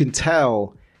 you can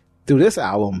tell through this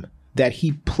album that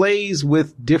he plays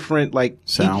with different, like,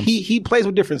 sounds. He plays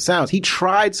with different sounds. He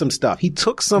tried some stuff. He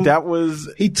took some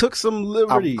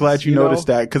liberties. I'm glad you noticed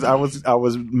that, because I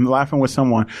was laughing with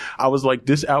someone. I was like,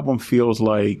 this album feels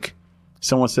like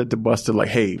someone said to Busta, like,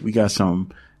 hey, we got some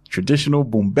traditional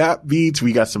boom bap beats.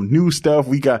 We got some new stuff.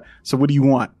 So what do you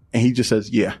want? And he just says,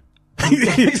 yeah.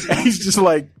 He's just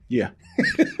like, yeah.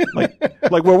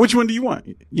 like, well, which one do you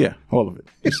want? Yeah, all of it.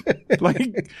 Just,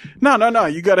 like, no.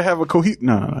 You got to have a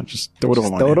no. Just throw it all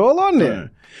on there. Throw it all on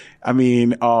there. I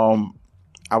mean,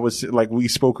 I was like, we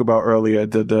spoke about earlier,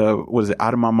 the what is it?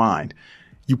 Out of My Mind.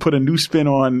 You put a new spin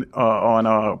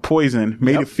on Poison,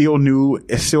 made it feel new.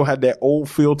 It still had that old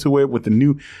feel to it with the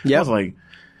new. I was like,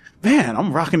 man,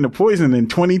 I'm rocking the Poison in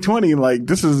 2020. Like,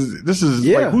 this is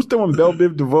like, who's throwing Belle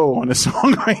Biv DeVoe on a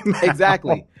song right now?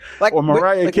 Exactly. Like, or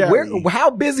Mariah Carey. How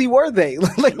busy were they?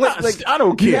 like, I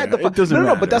don't care. It doesn't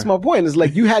matter. No, but that's my point. It's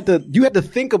like, you had to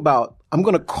think about, I'm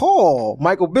going to call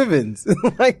Michael Bivins.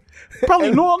 Like,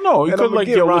 probably no. You could, like,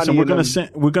 yo, listen, we're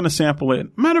going to sample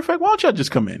it. Matter of fact, why don't y'all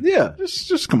just come in? Yeah.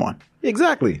 Just come on.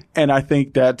 Exactly. And I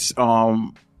think that's,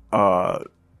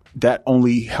 that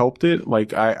only helped it.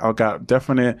 Like, I got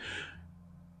definite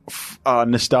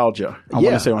nostalgia, I want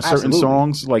to say, on certain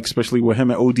songs, like especially with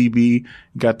him and ODB.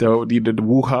 Got the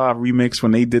Woo-Ha remix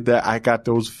when they did that. I got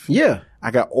those. Yeah,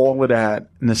 I got all of that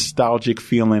nostalgic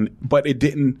feeling, but it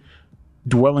didn't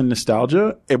dwell in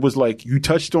nostalgia. It was like, you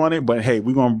touched on it, but hey,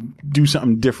 we're gonna do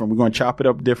something different. We're gonna chop it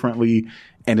up differently,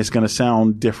 and it's gonna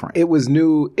sound different. It was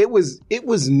new. It was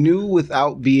new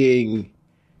without being.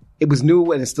 It was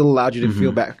new, and it still allowed you to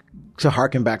feel back, to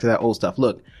harken back to that old stuff.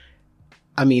 Look,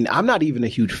 I mean, I'm not even a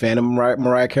huge fan of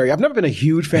Mariah Carey. I've never been a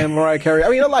huge fan of Mariah Carey. I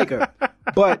mean, I like her,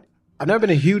 but I've never been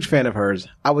a huge fan of hers.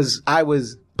 I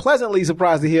was pleasantly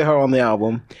surprised to hear her on the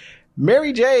album.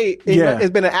 Mary J has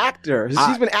been an actor.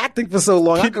 She's been acting for so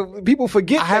long. People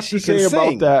forget that she can sing.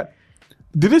 About that.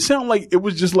 Did it sound like it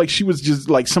was just like she was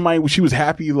just like somebody? She was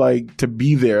happy, like, to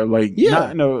be there. Like,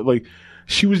 like,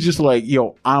 she was just like,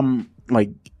 yo, I'm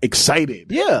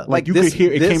excited. Yeah, like you could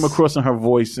hear it came across in her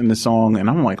voice in the song, and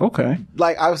I'm like, okay.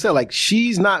 Like I was saying, like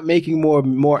she's not making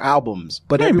more albums,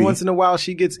 but every once in a while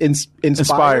she gets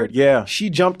inspired. Yeah, she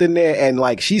jumped in there and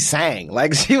like she sang,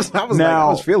 like she was. I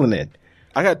was feeling it.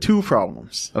 I got two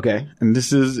problems. Okay, and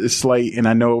this is slight, and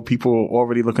I know people are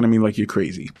already looking at me like you're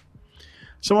crazy.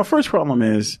 So my first problem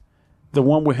is the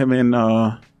one with him and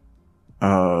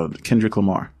Kendrick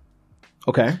Lamar.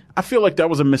 Okay, I feel like that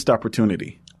was a missed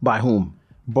opportunity. By whom?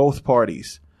 Both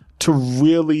parties to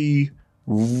really,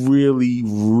 really,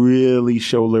 really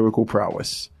show lyrical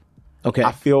prowess. Okay,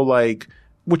 I feel like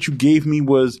what you gave me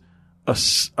was a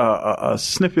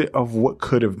snippet of what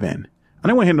could have been. I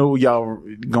don't want to hear no y'all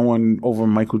going over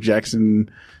Michael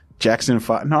Jackson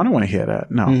 5. No, I don't want to hear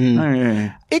that. No,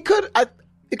 It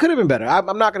could have been better.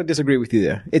 I'm not going to disagree with you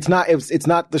there. It's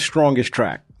not the strongest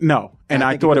track. No, and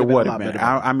I thought it would have been.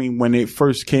 I mean, when it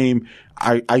first came,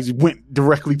 I went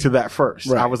directly to that first.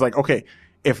 Right. I was like, okay,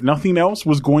 if nothing else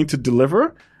was going to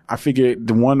deliver, I figured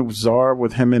the one with Czar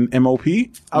with him and MOP,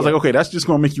 I was like, okay, that's just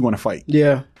going to make you want to fight.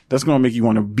 Yeah. That's going to make you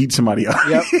want to beat somebody up.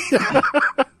 Yep.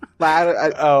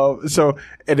 So,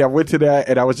 and I went to that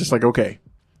and I was just like, okay,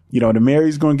 the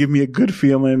Mary's going to give me a good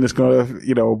feeling. It's going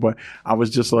to, but I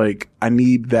was just like, I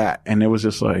need that. And it was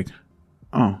just like,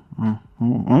 oh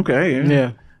okay.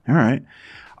 Yeah. All right.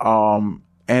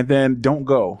 And then Don't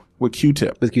Go with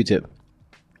Q-Tip.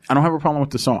 I don't have a problem with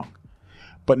the song,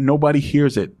 but nobody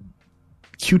hears it.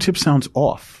 Q-Tip sounds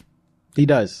off. He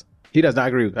does. I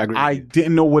agree. I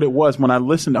didn't know what it was when I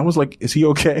listened. I was like, is he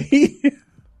okay?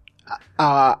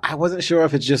 I wasn't sure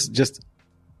if it's just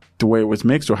the way it was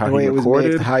mixed or how he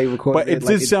recorded. But it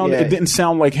did sound. It didn't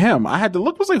sound like him. I had to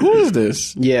look. I was like, who is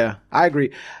this? Yeah, I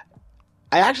agree.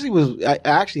 I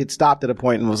actually had stopped at a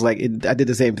point and was like, I did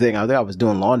the same thing. I was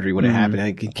doing laundry when it happened,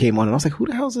 and it came on, and I was like, who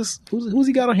the hell is this? Who's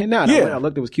he got on here now? And I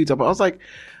looked, it was Q-Tip. I was like,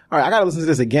 all right, I gotta listen to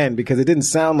this again because it didn't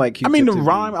sound like Q-Tip. I mean, the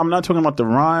rhyme. I'm not talking about the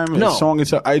rhyme. No. The song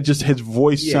itself. His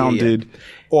voice sounded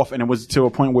off, and it was to a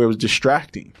point where it was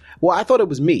distracting. Well, I thought it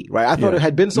was me, right? I thought it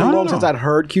had been so long since I'd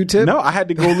heard Q-Tip. No, I had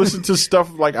to go listen to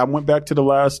stuff. Like I went back to the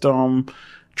last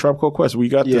Tribe Called Quest. We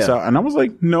got this out, and I was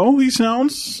like, no, he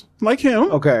sounds like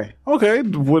him. Okay.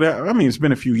 I mean, it's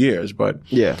been a few years, but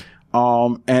yeah.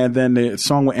 And then the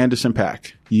song with Anderson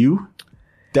 .Paak,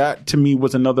 that to me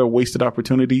was another wasted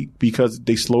opportunity because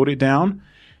they slowed it down.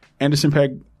 Anderson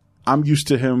 .Paak, I'm used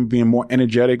to him being more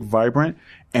energetic, vibrant,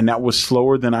 and that was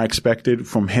slower than I expected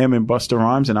from him and Busta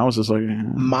Rhymes, and I was just like,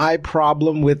 My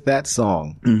problem with that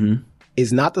song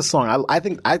is not the song. I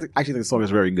actually think the song is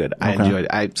very good. I enjoyed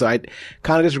it. So I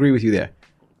kind of disagree with you there.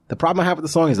 The problem I have with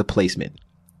the song is the placement.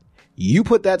 You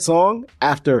put that song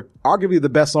after arguably the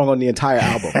best song on the entire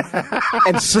album.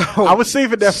 And so I was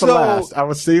saving that for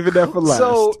last.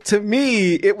 So to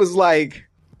me, it was like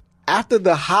after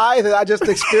the high that I just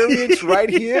experienced right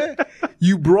here,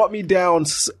 you brought me down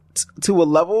to a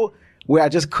level where I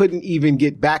just couldn't even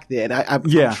get back there. And I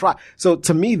tried. So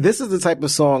to me, this is the type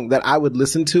of song that I would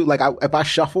listen to. Like if I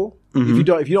shuffle, if you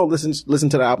don't listen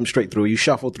to the album straight through, you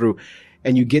shuffle through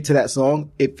and you get to that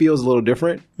song, it feels a little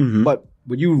different. But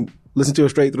when you listen to it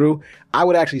straight through, I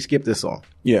would actually skip this song.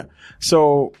 Yeah.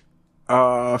 So,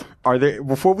 are there,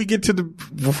 before we get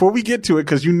to it,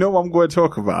 cause I'm going to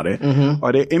talk about it,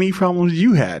 are there any problems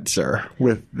you had, sir,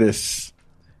 with this?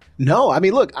 No, I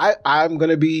mean, look, I'm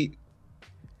going to be,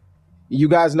 you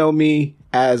guys know me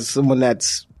as someone that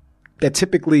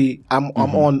typically I'm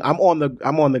on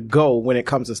the go when it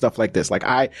comes to stuff like this. Like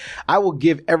I will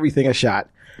give everything a shot.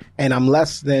 And I'm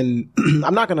less than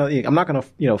I'm not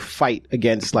gonna fight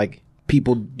against like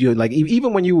people like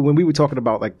even when we were talking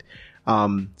about like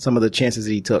some of the chances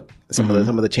that he took, some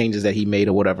of the changes that he made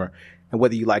or whatever, and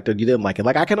whether you liked it or you didn't like it.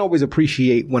 Like I can always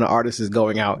appreciate when an artist is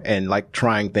going out and like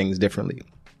trying things differently.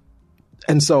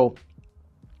 And so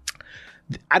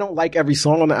I don't like every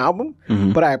song on the album,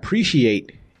 but I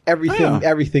appreciate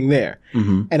everything there.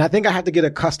 And I think I have to get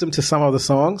accustomed to some of the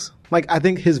songs. Like I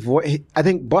think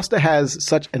Busta has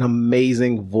such an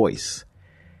amazing voice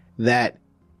that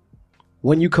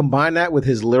when you combine that with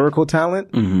his lyrical talent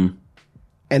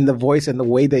and the voice and the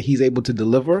way that he's able to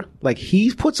deliver, like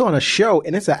he puts on a show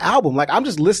and it's an album. Like I'm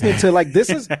just listening to like, this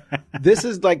is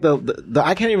like the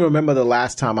I can't even remember the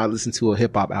last time I listened to a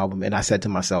hip hop album and I said to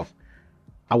myself,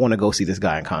 I want to go see this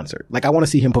guy in concert. Like I want to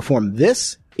see him perform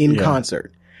this in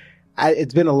concert.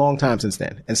 It's been a long time since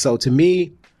then. And so to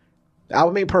me, the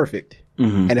album ain't perfect.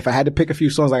 And if I had to pick a few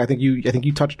songs, like I think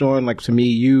you touched on, like to me,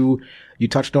 you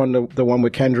touched on the one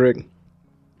with Kendrick.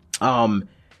 The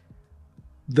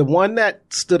one that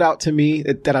stood out to me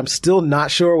that I'm still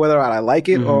not sure whether I like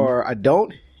it or I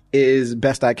don't is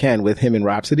Best I Can with him and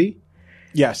Rhapsody.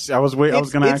 Yes, I was going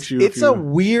to ask you. It's a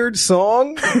weird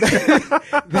song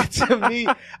that to me,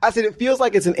 I said it feels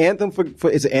like it's an anthem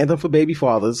for baby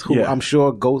fathers who I'm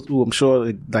sure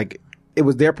like it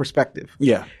was their perspective.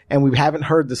 Yeah. And we haven't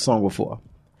heard this song before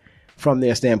from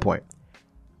their standpoint.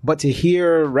 But to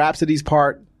hear Rhapsody's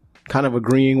part kind of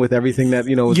agreeing with everything that,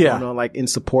 was going on, like in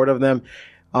support of them.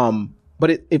 But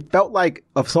it felt like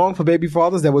a song for baby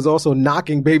fathers that was also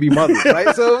knocking baby mothers,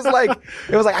 right? So it was like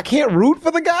I can't root for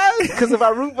the guys because if I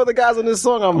root for the guys on this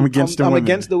song, I'm against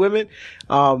the women.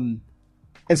 And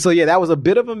so that was a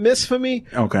bit of a miss for me.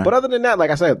 Okay. But other than that, like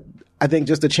I said, I think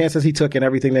just the chances he took and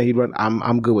everything that he'd run,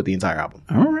 I'm good with the entire album.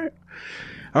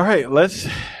 All right. Let's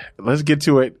get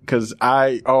to it because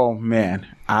I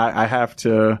have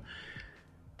to.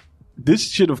 This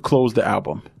should have closed the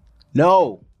album.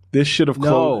 No. This should have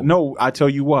closed. No, I tell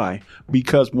you why.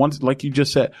 Because once, like you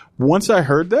just said, once I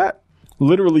heard that,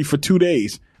 literally for 2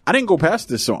 days, I didn't go past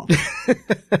this song.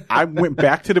 I went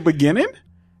back to the beginning.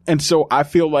 And so I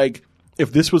feel like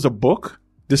if this was a book,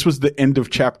 this was the end of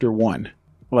chapter 1.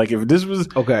 Like if this was,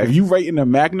 if you write in a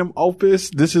magnum opus,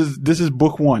 this is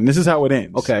book 1. This is how it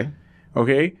ends.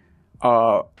 Okay.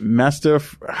 Master,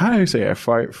 how do you say it?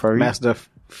 Farid? Master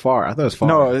Far. I thought it was Far.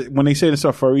 No, when they say this,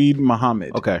 Farid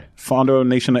Muhammad. Okay. Founder of the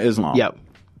Nation of Islam. Yep.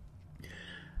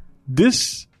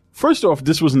 First off,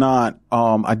 this was not,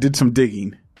 I did some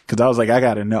digging because I was like, I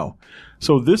got to know.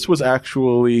 So this was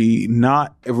actually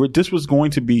not, this was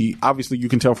going to be, obviously you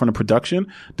can tell from the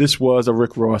production, this was a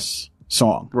Rick Ross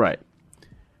song. Right.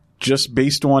 Just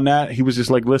based on that, he was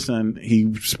just like, listen,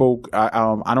 he spoke, I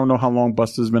don't know how long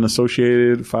Busta's been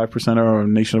associated, 5% or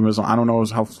Nation of Islam. I don't know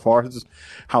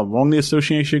how long the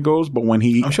association goes, but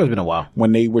I'm sure it's been a while.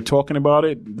 When they were talking about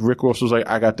it, Rick Ross was like,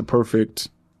 I got the perfect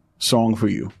song for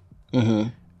you. Mm-hmm.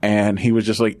 And he was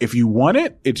just like, if you want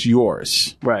it, it's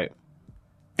yours. Right.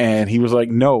 And he was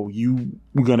like, no, you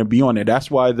were going to be on it.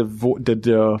 That's why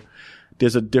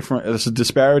there's a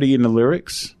disparity in the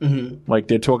lyrics. Mm-hmm. Like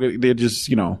they're just,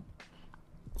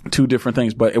 two different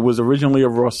things, but it was originally a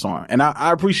Ross song. And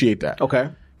I appreciate that. Okay.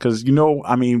 Cause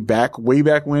way back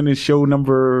when in show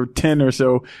number 10 or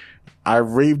so, I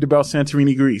raved about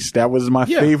Santorini, Greece. That was my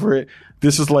favorite.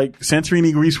 This is like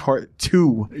Santorini, Greece part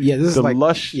 2. Yeah. This is like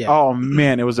lush. Yeah. Oh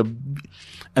man. It was and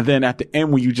then at the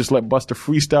end when you just let Busta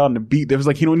freestyle and the beat, there was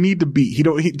like, he don't need the beat. He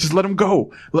just let him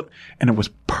go. And it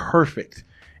was perfect.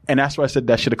 And that's why I said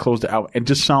that should have closed it out. It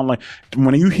just sounded like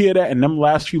when you hear that and them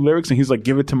last few lyrics and he's like,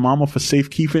 give it to mama for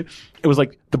safekeeping. It was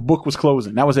like the book was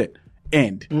closing. That was it.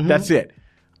 End. Mm-hmm. That's it.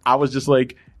 I was just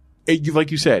like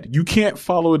you said, you can't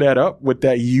follow that up with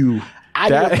that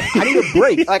I need a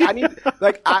break.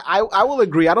 I will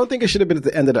agree. I don't think it should have been at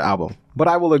the end of the album, but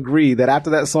I will agree that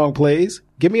after that song plays,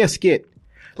 give me a skit.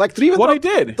 Like I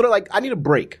did. I need a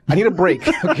break.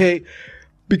 Okay.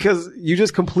 Because you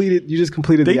just completed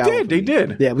the album. They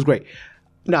did. Yeah, it was great.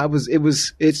 No,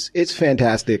 it's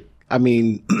fantastic. I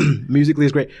mean, musically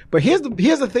it's great. But here's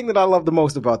the thing that I love the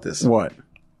most about this. What?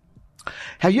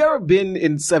 Have you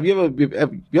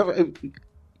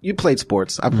played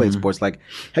sports? I played sports. Like,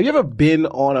 have you ever been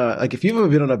if you've ever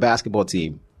been on a basketball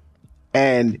team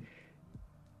and,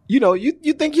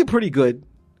 you think you're pretty good,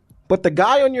 but there's a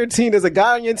guy on your team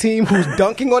who's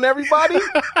dunking on everybody?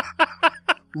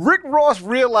 Rick Ross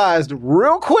realized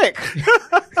real quick,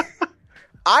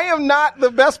 I am not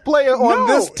the best player on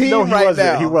this team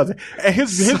now. He wasn't. And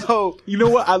you know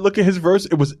what? I look at his verse.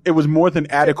 It was more than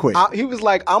adequate. He was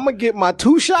like, I'm gonna get my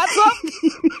 2 shots up,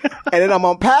 and then I'm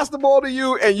gonna pass the ball to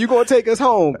you, and you're gonna take us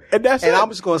home. And I'm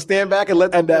just gonna stand back and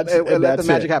let the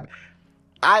magic happen.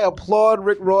 I applaud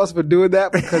Rick Ross for doing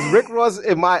that because Rick Ross,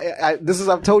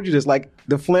 I've told you this, like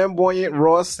the flamboyant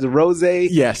Ross, the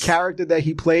rosé character that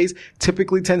he plays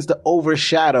typically tends to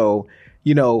overshadow,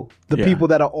 the people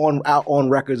that are out on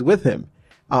records with him.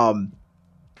 And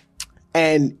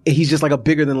he's just like a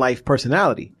bigger than life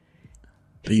personality.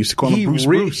 They used to call him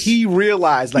Bruce. He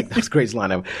realized, like, that's the greatest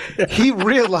line ever. He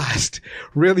realized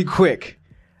really quick,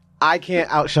 I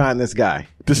can't outshine this guy.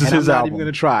 This is his album. I'm not even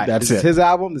going to try. This is his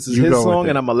album. This is his song,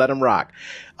 and I'm going to let him rock.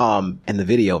 And the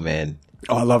video, man.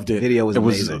 Oh, I loved it. The video was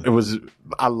amazing.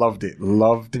 I loved it.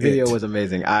 Loved it. The video was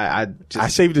amazing. I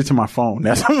saved it to my phone.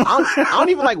 I don't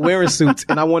even like wearing suits,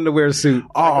 and I wanted to wear a suit.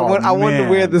 Oh, I wanted to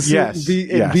wear the suit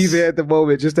and be there at the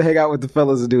moment just to hang out with the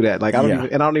fellas and do that. Like, I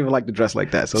don't even like to dress like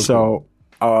that. So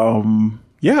cool.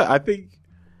 I think,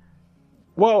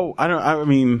 I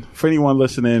mean, for anyone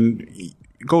listening,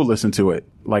 go listen to it.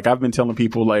 Like, I've been telling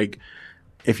people, like,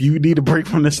 if you need a break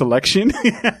from this election,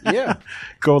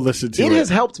 go listen to it. It has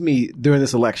helped me during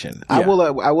this election. Yeah.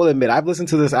 I will admit, I've listened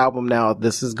to this album now.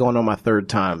 This is going on my third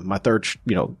time,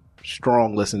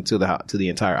 strong listen to the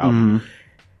entire album. Mm-hmm.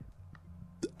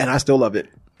 And I still love it.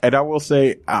 And I will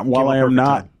say, while I am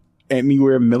not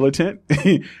anywhere militant,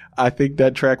 I think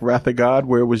that track Wrath of God,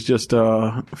 where it was just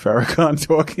Farrakhan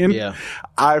talking,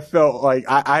 I felt like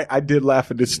I did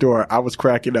laugh at this store. I was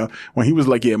cracking up when he was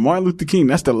like, yeah, Martin Luther King,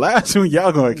 that's the last one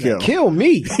y'all gonna kill. Kill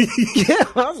me. Yeah,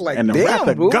 I was like, and the damn, Wrath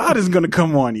of God is gonna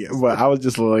come on you. But I was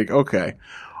just like, okay.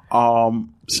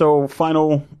 So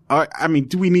final, I mean,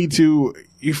 do we need to,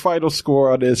 your final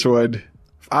score on this one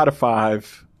out of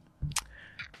 5?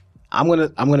 I'm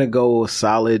gonna go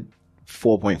solid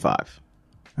 4.5.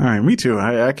 All right, me too.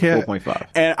 I can't. 4.5.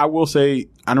 And I will say,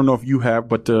 I don't know if you have,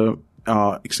 but the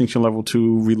Extinction Level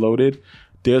 2 Reloaded,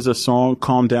 there's a song,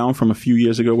 Calm Down, from a few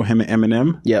years ago with him and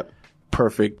Eminem. Yep.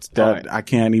 Perfect. That I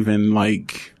can't even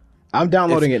like. I'm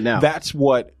downloading it now. That's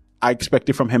what I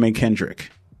expected from him and Kendrick.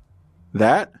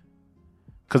 That,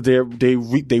 because they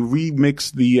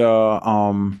remixed the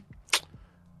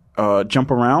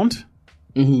Jump Around.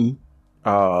 Mm-hmm.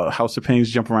 House of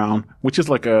Pain's Jump Around, which is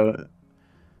like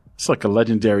it's like a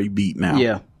legendary beat now.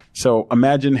 Yeah. So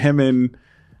imagine him and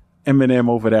Eminem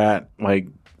over that. Like,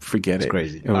 forget it. It's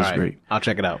crazy. It was great. I'll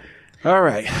check it out. All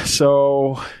right.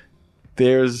 So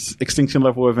there's Extinction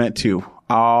Level Event 2.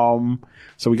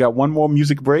 So we got one more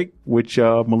music break, which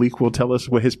Malik will tell us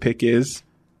what his pick is.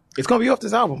 It's gonna be off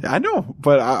this album. I know,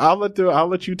 but I'll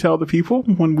let you tell the people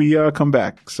when we come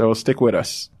back. So stick with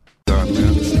us.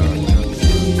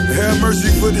 Have mercy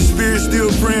for the spirit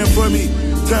still praying for me.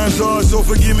 Times hard, so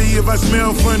forgive me if I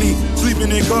smell funny.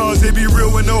 Sleeping in cars, they be real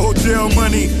with no hotel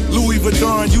money. Louis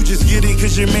Vuitton, you just get it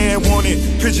cause your man want it.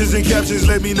 Pictures and captions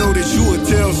let me know that you would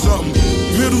tell something.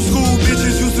 Middle school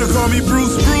bitches used to call me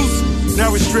Bruce.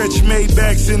 Now it's stretch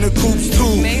Maybachs in the coupes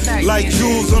too. Like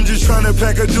Jules, I'm just trying to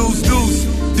pack a deuce.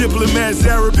 Diplomats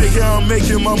Arabic, how I'm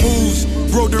making my moves.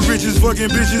 Broke the richest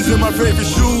fucking bitches in my favorite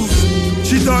shoes.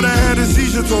 She thought I had a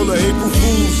seizure, told her April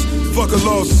Fools. Fuck a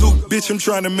lawsuit, bitch, I'm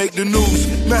trying to make the news.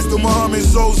 Master Muhammad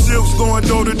sold silks, going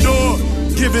door to door.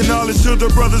 Giving knowledge to the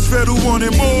brothers fed who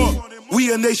wanted more.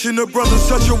 We a nation of brothers,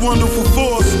 such a wonderful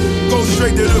force. Go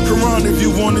straight to the Quran if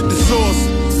you wanted the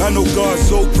source. I know God's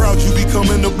so proud you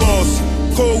becoming the boss.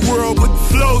 Cold world, but the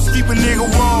flows keep a nigga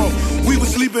warm. We was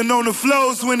sleeping on the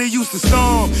floors when it used to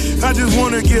storm. I just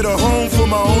wanna get a home for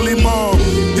my only mom.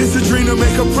 It's a dream to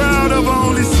make her proud of her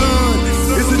only son.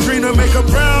 It's a dream to make her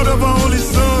proud of her only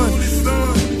son.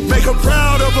 Make her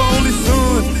proud of her only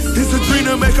son. It's a dream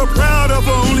to make her proud of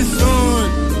her only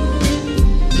son.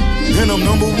 And I'm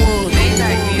number one.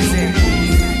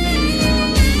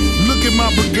 Look at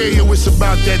my brigade, yo, it's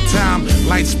about that time.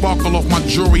 Light sparkle off my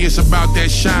jewelry, it's about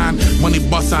that shine. Money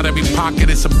busts out every pocket,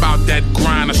 it's about that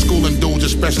grind. A schooling dudes,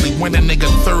 especially when a nigga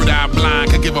third eye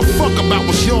blind. Could give a fuck about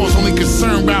what's yours, only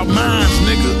concerned about mine,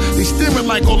 nigga. They staring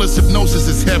like all this hypnosis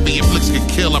is heavy. If looks could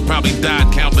kill, I probably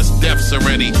died countless deaths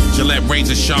already. Gillette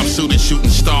razor sharp suit and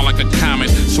shooting star like a comet.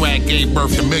 Swag gave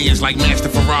birth to millions like Master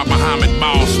Farah Muhammad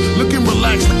Boss. Looking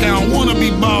relaxed like I don't wanna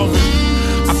be bothered.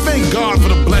 I thank God for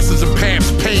the blessings and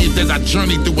paths paved as I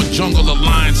journey through a jungle of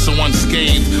lines so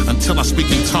unscathed. Until I speak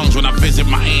in tongues when I visit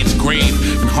my aunt's grave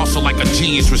and hustle like a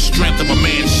genius with strength of a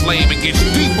man's slave. It gets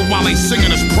deeper while they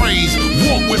singing his praise.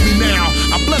 Walk with me now.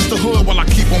 I bless the hood while I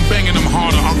keep on banging them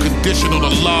harder. Unconditional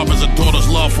to love as a daughter's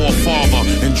love for a father.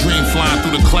 And dream flying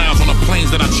through the clouds on the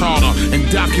planes that I charter. And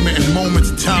documenting moments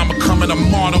of time becoming a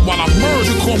martyr while I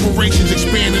merge with corporations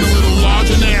expanding a little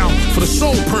larger now. For the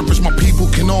sole purpose my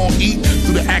people can all eat.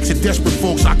 Through the acts of desperate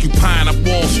folks occupying up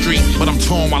Wall Street. But I'm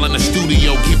torn while in the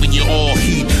studio giving you all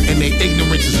heat. And their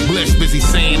ignorance is bliss, busy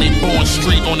saying they born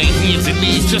straight on their hands and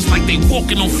knees just like they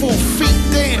walking on 4 feet.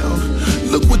 Damn.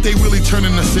 Look what they really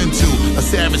turning us into. A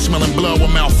savage smelling blood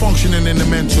with malfunctioning in the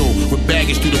mental. With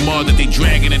baggage through the mud that they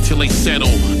dragging until they settle.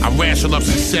 I wrestle up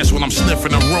success when I'm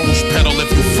sniffing a rose petal.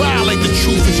 If you violate the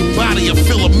truth, is your body a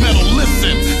fill of metal?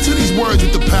 Listen to these words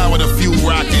with the power to fuel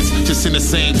rockets. Just in the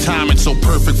same time, it's so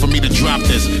perfect for me to drop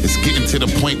this. It's getting to the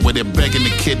point where they're begging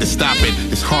the kid to stop it.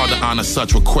 It's hard to honor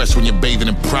such requests when you're bathing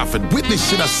in profit. Witness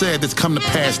shit I said that's come to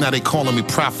pass, now they calling me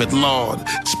prophet, Lord.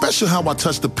 Special how I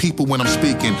touch the people when I'm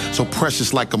speaking. So precious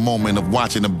like a moment of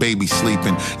watching a baby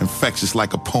sleeping. Infectious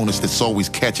like opponents that's always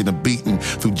catching a beating.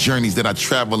 Through journeys that I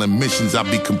travel and missions I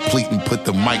be completing. Put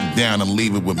the mic down and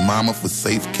leave it with mama for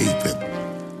safekeeping.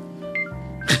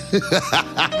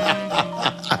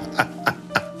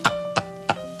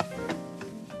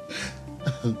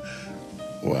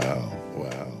 Wow.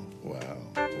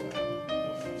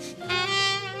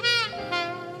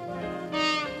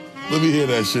 Let me hear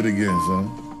that shit again, son.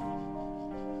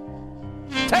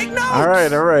 Take notes. All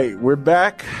right. We're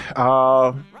back.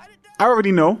 I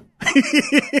already know.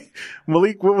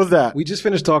 Malik, what was that? We just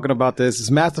finished talking about this. It's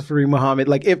Master Fareed Muhammad.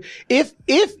 Like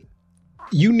if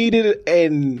you needed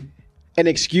an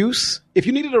excuse, if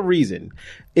you needed a reason,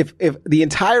 if the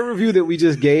entire review that we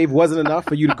just gave wasn't enough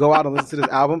for you to go out and listen to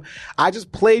this album, I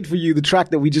just played for you the track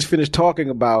that we just finished talking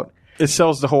about. It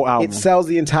sells the whole album. It sells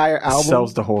the entire album. It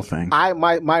sells the whole thing.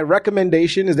 My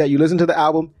recommendation is that you listen to the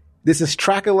album. This is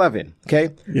track 11,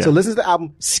 okay? Yeah. So listen to the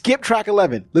album, skip track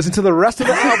 11, listen to the rest of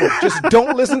the album. Just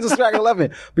don't listen to track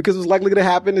 11, because what's likely going to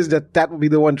happen is that will be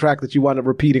the one track that you wind up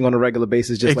repeating on a regular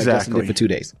basis, just like Justin did for 2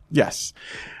 days. Yes.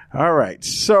 All right.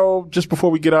 So just before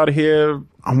we get out of here,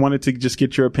 I wanted to just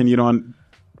get your opinion on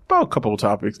about a couple of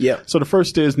topics. Yeah. So the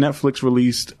first is Netflix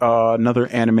released another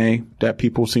anime that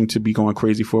people seem to be going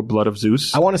crazy for, Blood of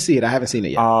Zeus. I want to see it. I haven't seen it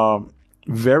yet.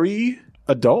 Very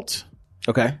adult.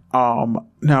 Okay.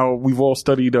 Now we've all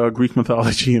studied Greek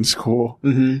mythology in school.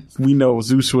 Mm-hmm. We know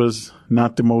Zeus was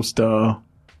not the most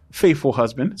faithful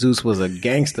husband. Zeus was a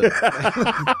gangster.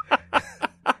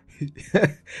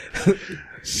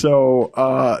 So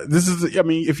this is, I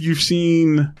mean, if you've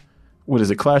seen, what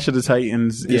is it, Clash of the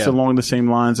Titans, it's along the same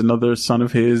lines. Another son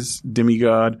of his,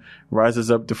 demigod, rises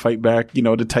up to fight back, you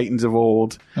know, the Titans of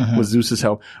old with Zeus's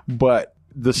help. But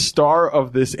the star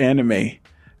of this anime,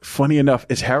 funny enough,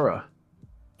 is Hera.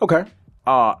 Okay.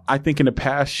 I think in the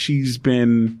past she's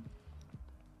been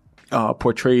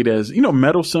portrayed as, you know,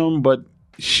 meddlesome, but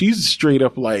she's straight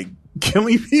up like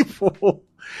killing people.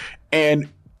 And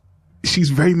she's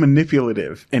very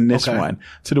manipulative in this one,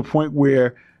 to the point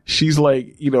where she's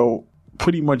like, you know,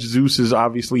 pretty much Zeus is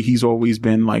obviously, he's always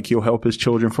been like, he'll help his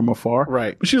children from afar.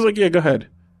 Right. But she's like, yeah, go ahead.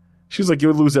 She's like,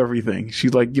 you'll lose everything.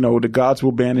 She's like, you know, the gods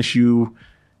will banish you.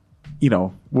 You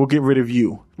know, we'll get rid of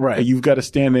you. Right. And you've got to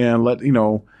stand there and let, you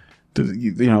know,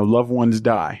 loved ones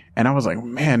die. And I was like,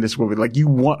 man, this woman, like, you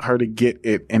want her to get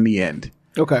it in the end.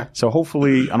 Okay. So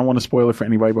hopefully, I don't want to spoil it for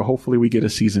anybody, but hopefully we get a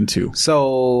season 2.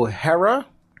 So Hera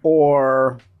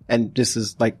and this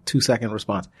is like 2-second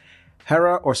response.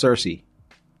 Hera or Cersei?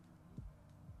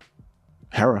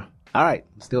 Hera. All right.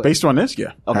 Let's do it. Based on this?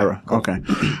 Yeah. Okay. Hera. Cool. Okay.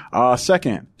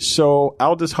 Second. So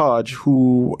Aldous Hodge,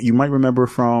 who you might remember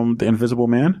from The Invisible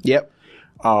Man. Yep.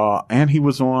 And he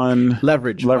was on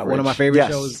Leverage. One of my favorite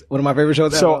shows. One of my favorite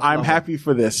shows. So I'm happy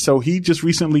for this. So he just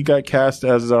recently got cast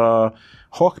as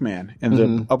Hawkman in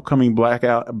the upcoming Black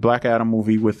Adam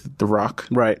movie with The Rock.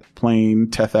 Right.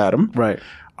 Playing Teth Adam. Right.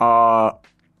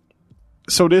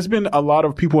 So there's been a lot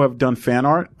of people have done fan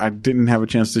art. I didn't have a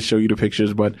chance to show you the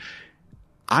pictures, but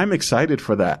I'm excited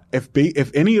for that.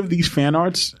 If any of these fan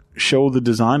arts show the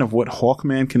design of what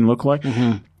Hawkman can look like,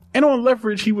 and on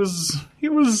Leverage, he was.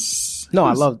 No,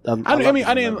 I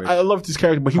loved his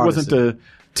character, but he wasn't the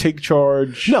take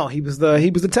charge. No, he was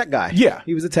the tech guy. Yeah,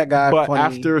 he was the tech guy. But funny,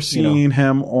 after seeing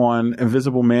him on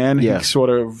Invisible Man, he sort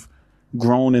of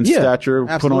grown in stature,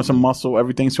 absolutely. put on some muscle,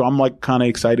 everything. So I'm like kind of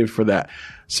excited for that.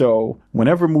 So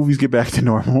whenever movies get back to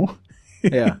normal,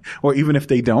 or even if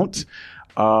they don't,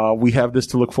 we have this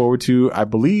to look forward to. I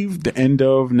believe the end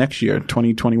of next year,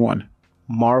 2021.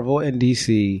 Marvel and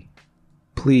DC,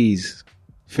 please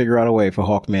figure out a way for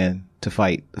Hawkman to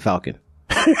fight the Falcon.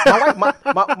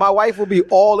 My wife will be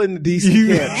all in the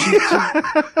DC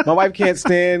camp. My wife can't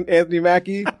stand Anthony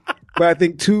Mackie, but I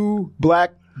think 2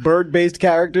 black bird-based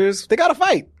characters, they gotta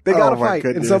fight. They gotta fight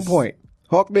at some point.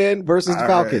 Hawkman versus the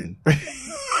Falcon.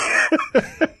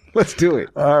 Let's do it.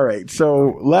 All right.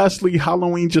 So lastly,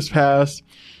 Halloween just passed.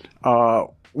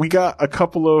 We got a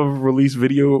couple of release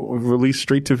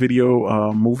straight to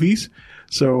video movies.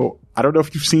 So I don't know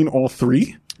if you've seen all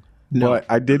 3. No. But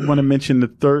I did want to mention the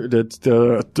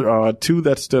 2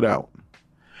 that stood out.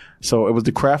 So it was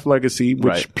The Craft Legacy,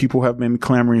 which people have been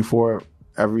clamoring for.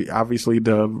 Obviously,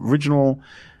 the original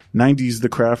 90s The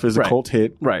Craft is a cult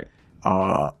hit. Right.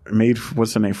 Made,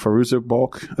 what's her name? Fairuza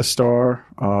Balk, a star.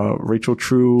 Rachel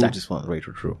True. I just want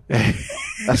Rachel True.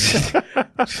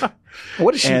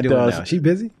 What is she doing now? She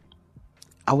busy?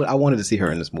 I wanted to see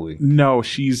her in this movie. No,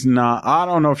 she's not. I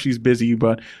don't know if she's busy,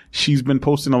 but she's been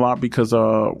posting a lot because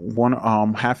one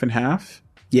Half and Half.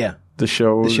 Yeah. The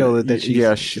show that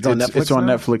it's on Netflix. It's on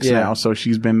Netflix now, so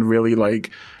she's been really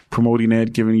like promoting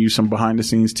it, giving you some behind the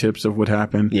scenes tips of what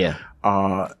happened. Yeah.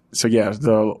 So yeah,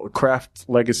 the Craft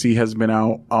Legacy has been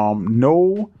out.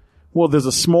 There's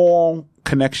a small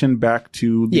connection back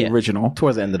to the original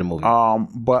towards the end of the movie.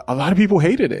 But a lot of people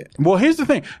hated it. Well, here's the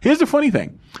thing. Here's the funny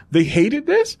thing. They hated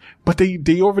this, but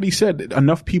they already said that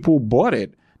enough people bought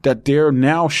it that they're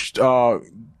now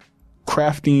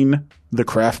crafting the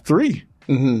Craft 3.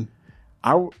 Mm-hmm.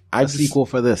 A sequel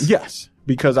for this. Yes.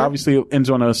 Because obviously it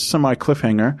ends on a semi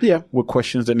cliffhanger with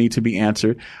questions that need to be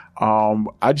answered.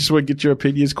 I just want to get your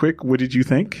opinions quick. What did you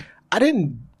think?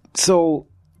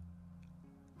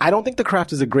 I don't think The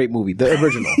Craft is a great movie.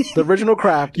 The original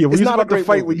Craft. Yeah, we was not about a great to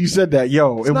fight movie. when you said that.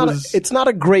 Yo, It's not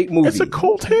a great movie. It's a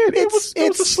cult hit. It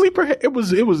was a sleeper hit. It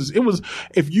was.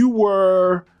 If you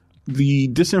were the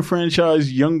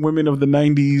disenfranchised young women of the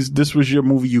 90s, this was your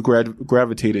movie you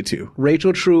gravitated to.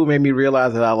 Rachel True made me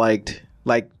realize that I liked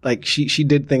like she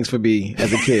did things for me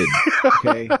as a kid.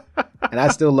 Okay, and I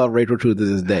still love Rachel True to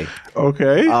this day.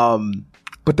 Okay.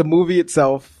 But the movie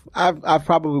itself, I've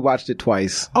probably watched it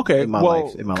twice. Okay. In my well,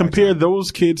 life, compare lifetime.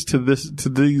 those kids to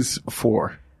these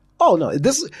four. Oh no,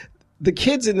 the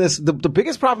kids in this. The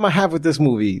biggest problem I have with this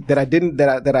movie that I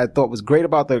thought was great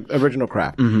about the original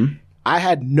Craft. Mm-hmm. I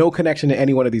had no connection to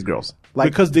any one of these girls.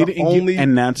 Like because they didn't get,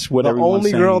 and that's what everyone's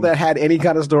saying. The only girl that had any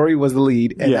kind of story was the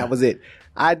lead, and that was it.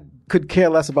 I could care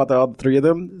less about the other three of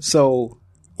them. So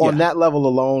on that level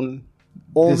alone,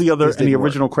 all the other in the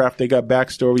original Craft, they got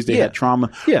backstories, they had trauma,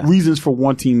 reasons for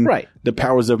wanting the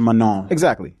powers of Manon.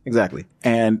 Exactly.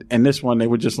 And this one, they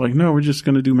were just like, no, we're just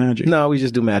going to do magic. No, we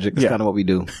just do magic. That's kind of what we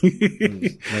do.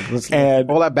 And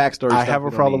all that backstory. I have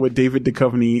a problem with David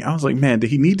Duchovny. I was like, man,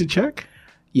 did he need to check?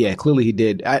 Yeah, clearly he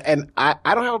did. I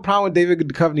don't have a problem with David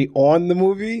Duchovny on the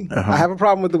movie. I have a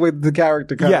problem with the way the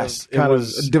character kind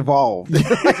of devolved.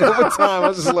 Over time, I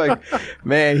was just like,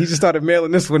 man, he just started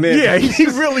mailing this one in. Yeah, he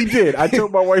really did. I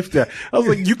told my wife that. I was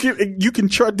like, you can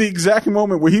chart the exact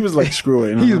moment where he was like, screw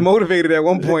it. He was motivated at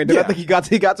one point. I think he got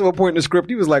to a point in the script.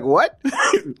 He was like, what?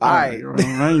 All right.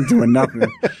 I ain't doing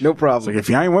nothing. No problem. Like, if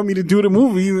y'all ain't want me to do the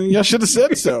movie, then y'all should have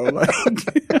said so.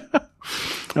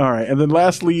 All right. And then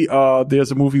lastly,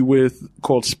 there's a movie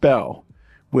called Spell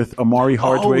with Amari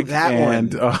Hardwick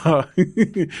and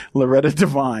Loretta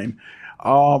Devine.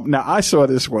 Now I saw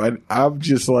this one. I'm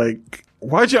just like,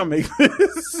 why'd y'all make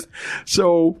this?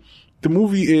 So the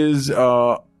movie is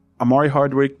Amari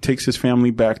Hardwick takes his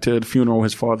family back to the funeral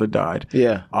his father died.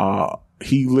 Yeah.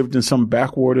 He lived in some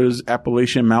backwaters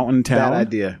Appalachian mountain town.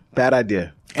 Bad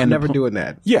idea. I'm never doing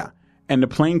that. Yeah. And the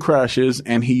plane crashes,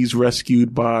 and he's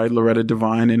rescued by Loretta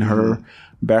Devine and her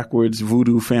backwards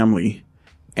voodoo family.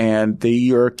 And they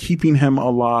are keeping him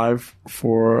alive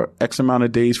for X amount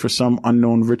of days for some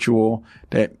unknown ritual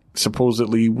that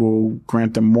supposedly will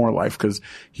grant them more life, because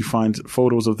he finds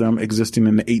photos of them existing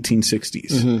in the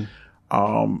 1860s.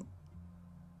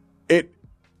 It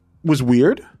was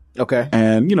weird. Okay.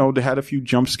 And, they had a few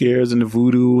jump scares and the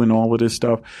voodoo and all of this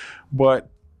stuff. But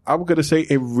I'm going to say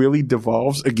it really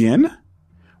devolves again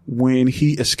when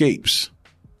he escapes.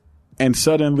 And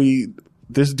suddenly,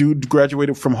 this dude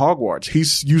graduated from Hogwarts.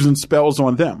 He's using spells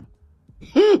on them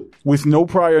with no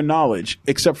prior knowledge,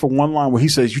 except for one line where he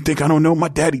says, "You think I don't know? My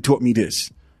daddy taught me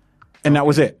this." And that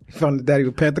was it. Found the daddy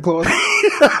with Panther claws?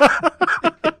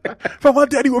 Found my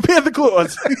daddy with Panther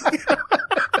claws.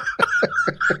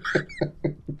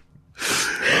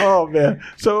 Oh, man.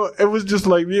 So it was just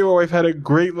like, me and my wife had a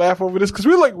great laugh over this, because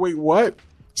we were like, wait, what?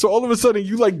 So all of a sudden,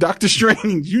 you like Doctor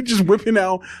Strange. You just whipping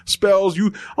out spells. I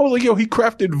was like, yo, he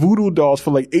crafted voodoo dolls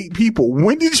for like 8 people.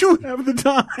 When did you have the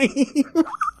time?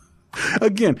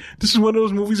 Again, this is one of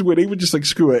those movies where they were just like,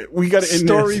 screw it. We got to end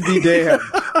Story be damned.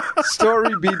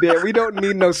 Story be damned. We don't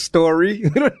need no story. We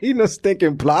don't need no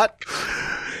stinking plot.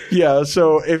 Yeah,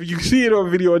 so if you see it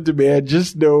on video on demand,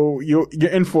 just know you're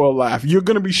in for a laugh. You're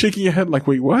going to be shaking your head like,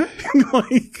 wait, what?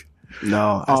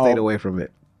 No, I stayed away from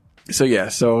it. So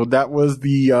that was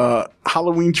the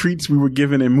Halloween treats we were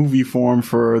given in movie form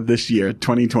for this year,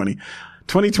 2020.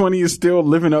 2020 is still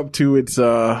living up to its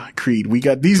creed. We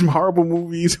got these horrible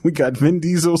movies. We got Vin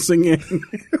Diesel singing.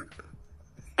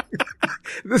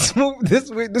 This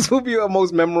will be our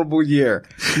most memorable year,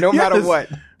 no matter what.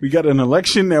 We got an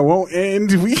election that won't end.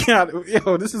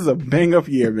 This is a bang up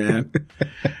year, man.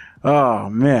 Oh,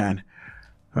 man.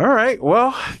 All right.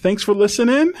 Well, thanks for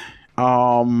listening.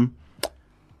 We'll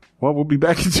be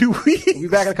back in 2 weeks. We'll be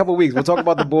back in a couple of weeks. We'll talk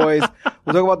about The Boys.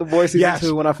 We'll talk about The Boys season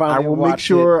 2 when I finally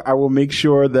watch it. I will make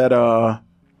sure that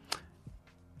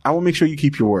I will make sure you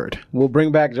keep your word. We'll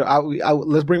bring back Joe.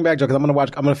 Let's bring back Joe, because I'm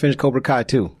gonna finish Cobra Kai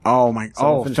too. Oh my!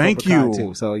 Thank you.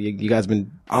 Too. So you guys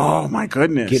been. Oh my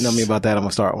goodness! Getting on me about that. I'm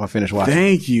gonna finish watching.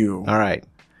 Thank you. All right.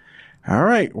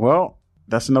 Well,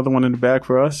 that's another one in the bag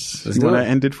for us. You want to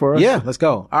end it for us? Yeah, let's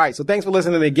go. All right. So thanks for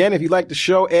listening again. If you like the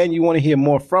show and you want to hear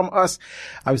more from us,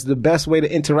 obviously the best way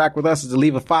to interact with us is to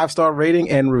leave a 5-star rating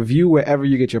and review wherever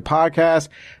you get your podcast.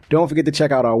 Don't forget to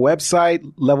check out our website,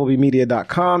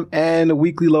 levelbmedia.com, and the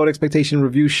weekly Load Expectation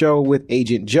Review Show with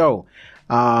Agent Joe.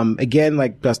 Again,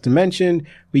 like Dustin mentioned,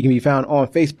 we can be found on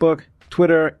Facebook,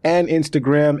 Twitter, and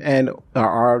Instagram, and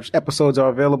our episodes are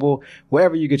available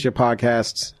wherever you get your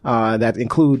podcasts. That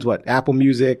includes Apple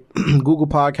Music, Google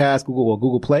Podcasts,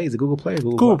 Google Play. Is it Google Play?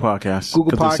 Google Podcasts.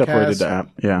 Google Podcasts. They separated the app.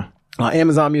 Yeah.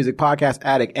 Amazon Music, Podcast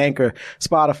Addict, Anchor,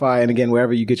 Spotify, and again,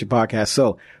 wherever you get your podcasts.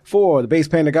 So for the Bass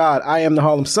Painter God, I am the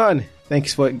Harlem Sun.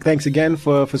 Thanks again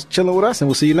for chilling with us, and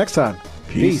we'll see you next time.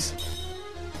 Peace.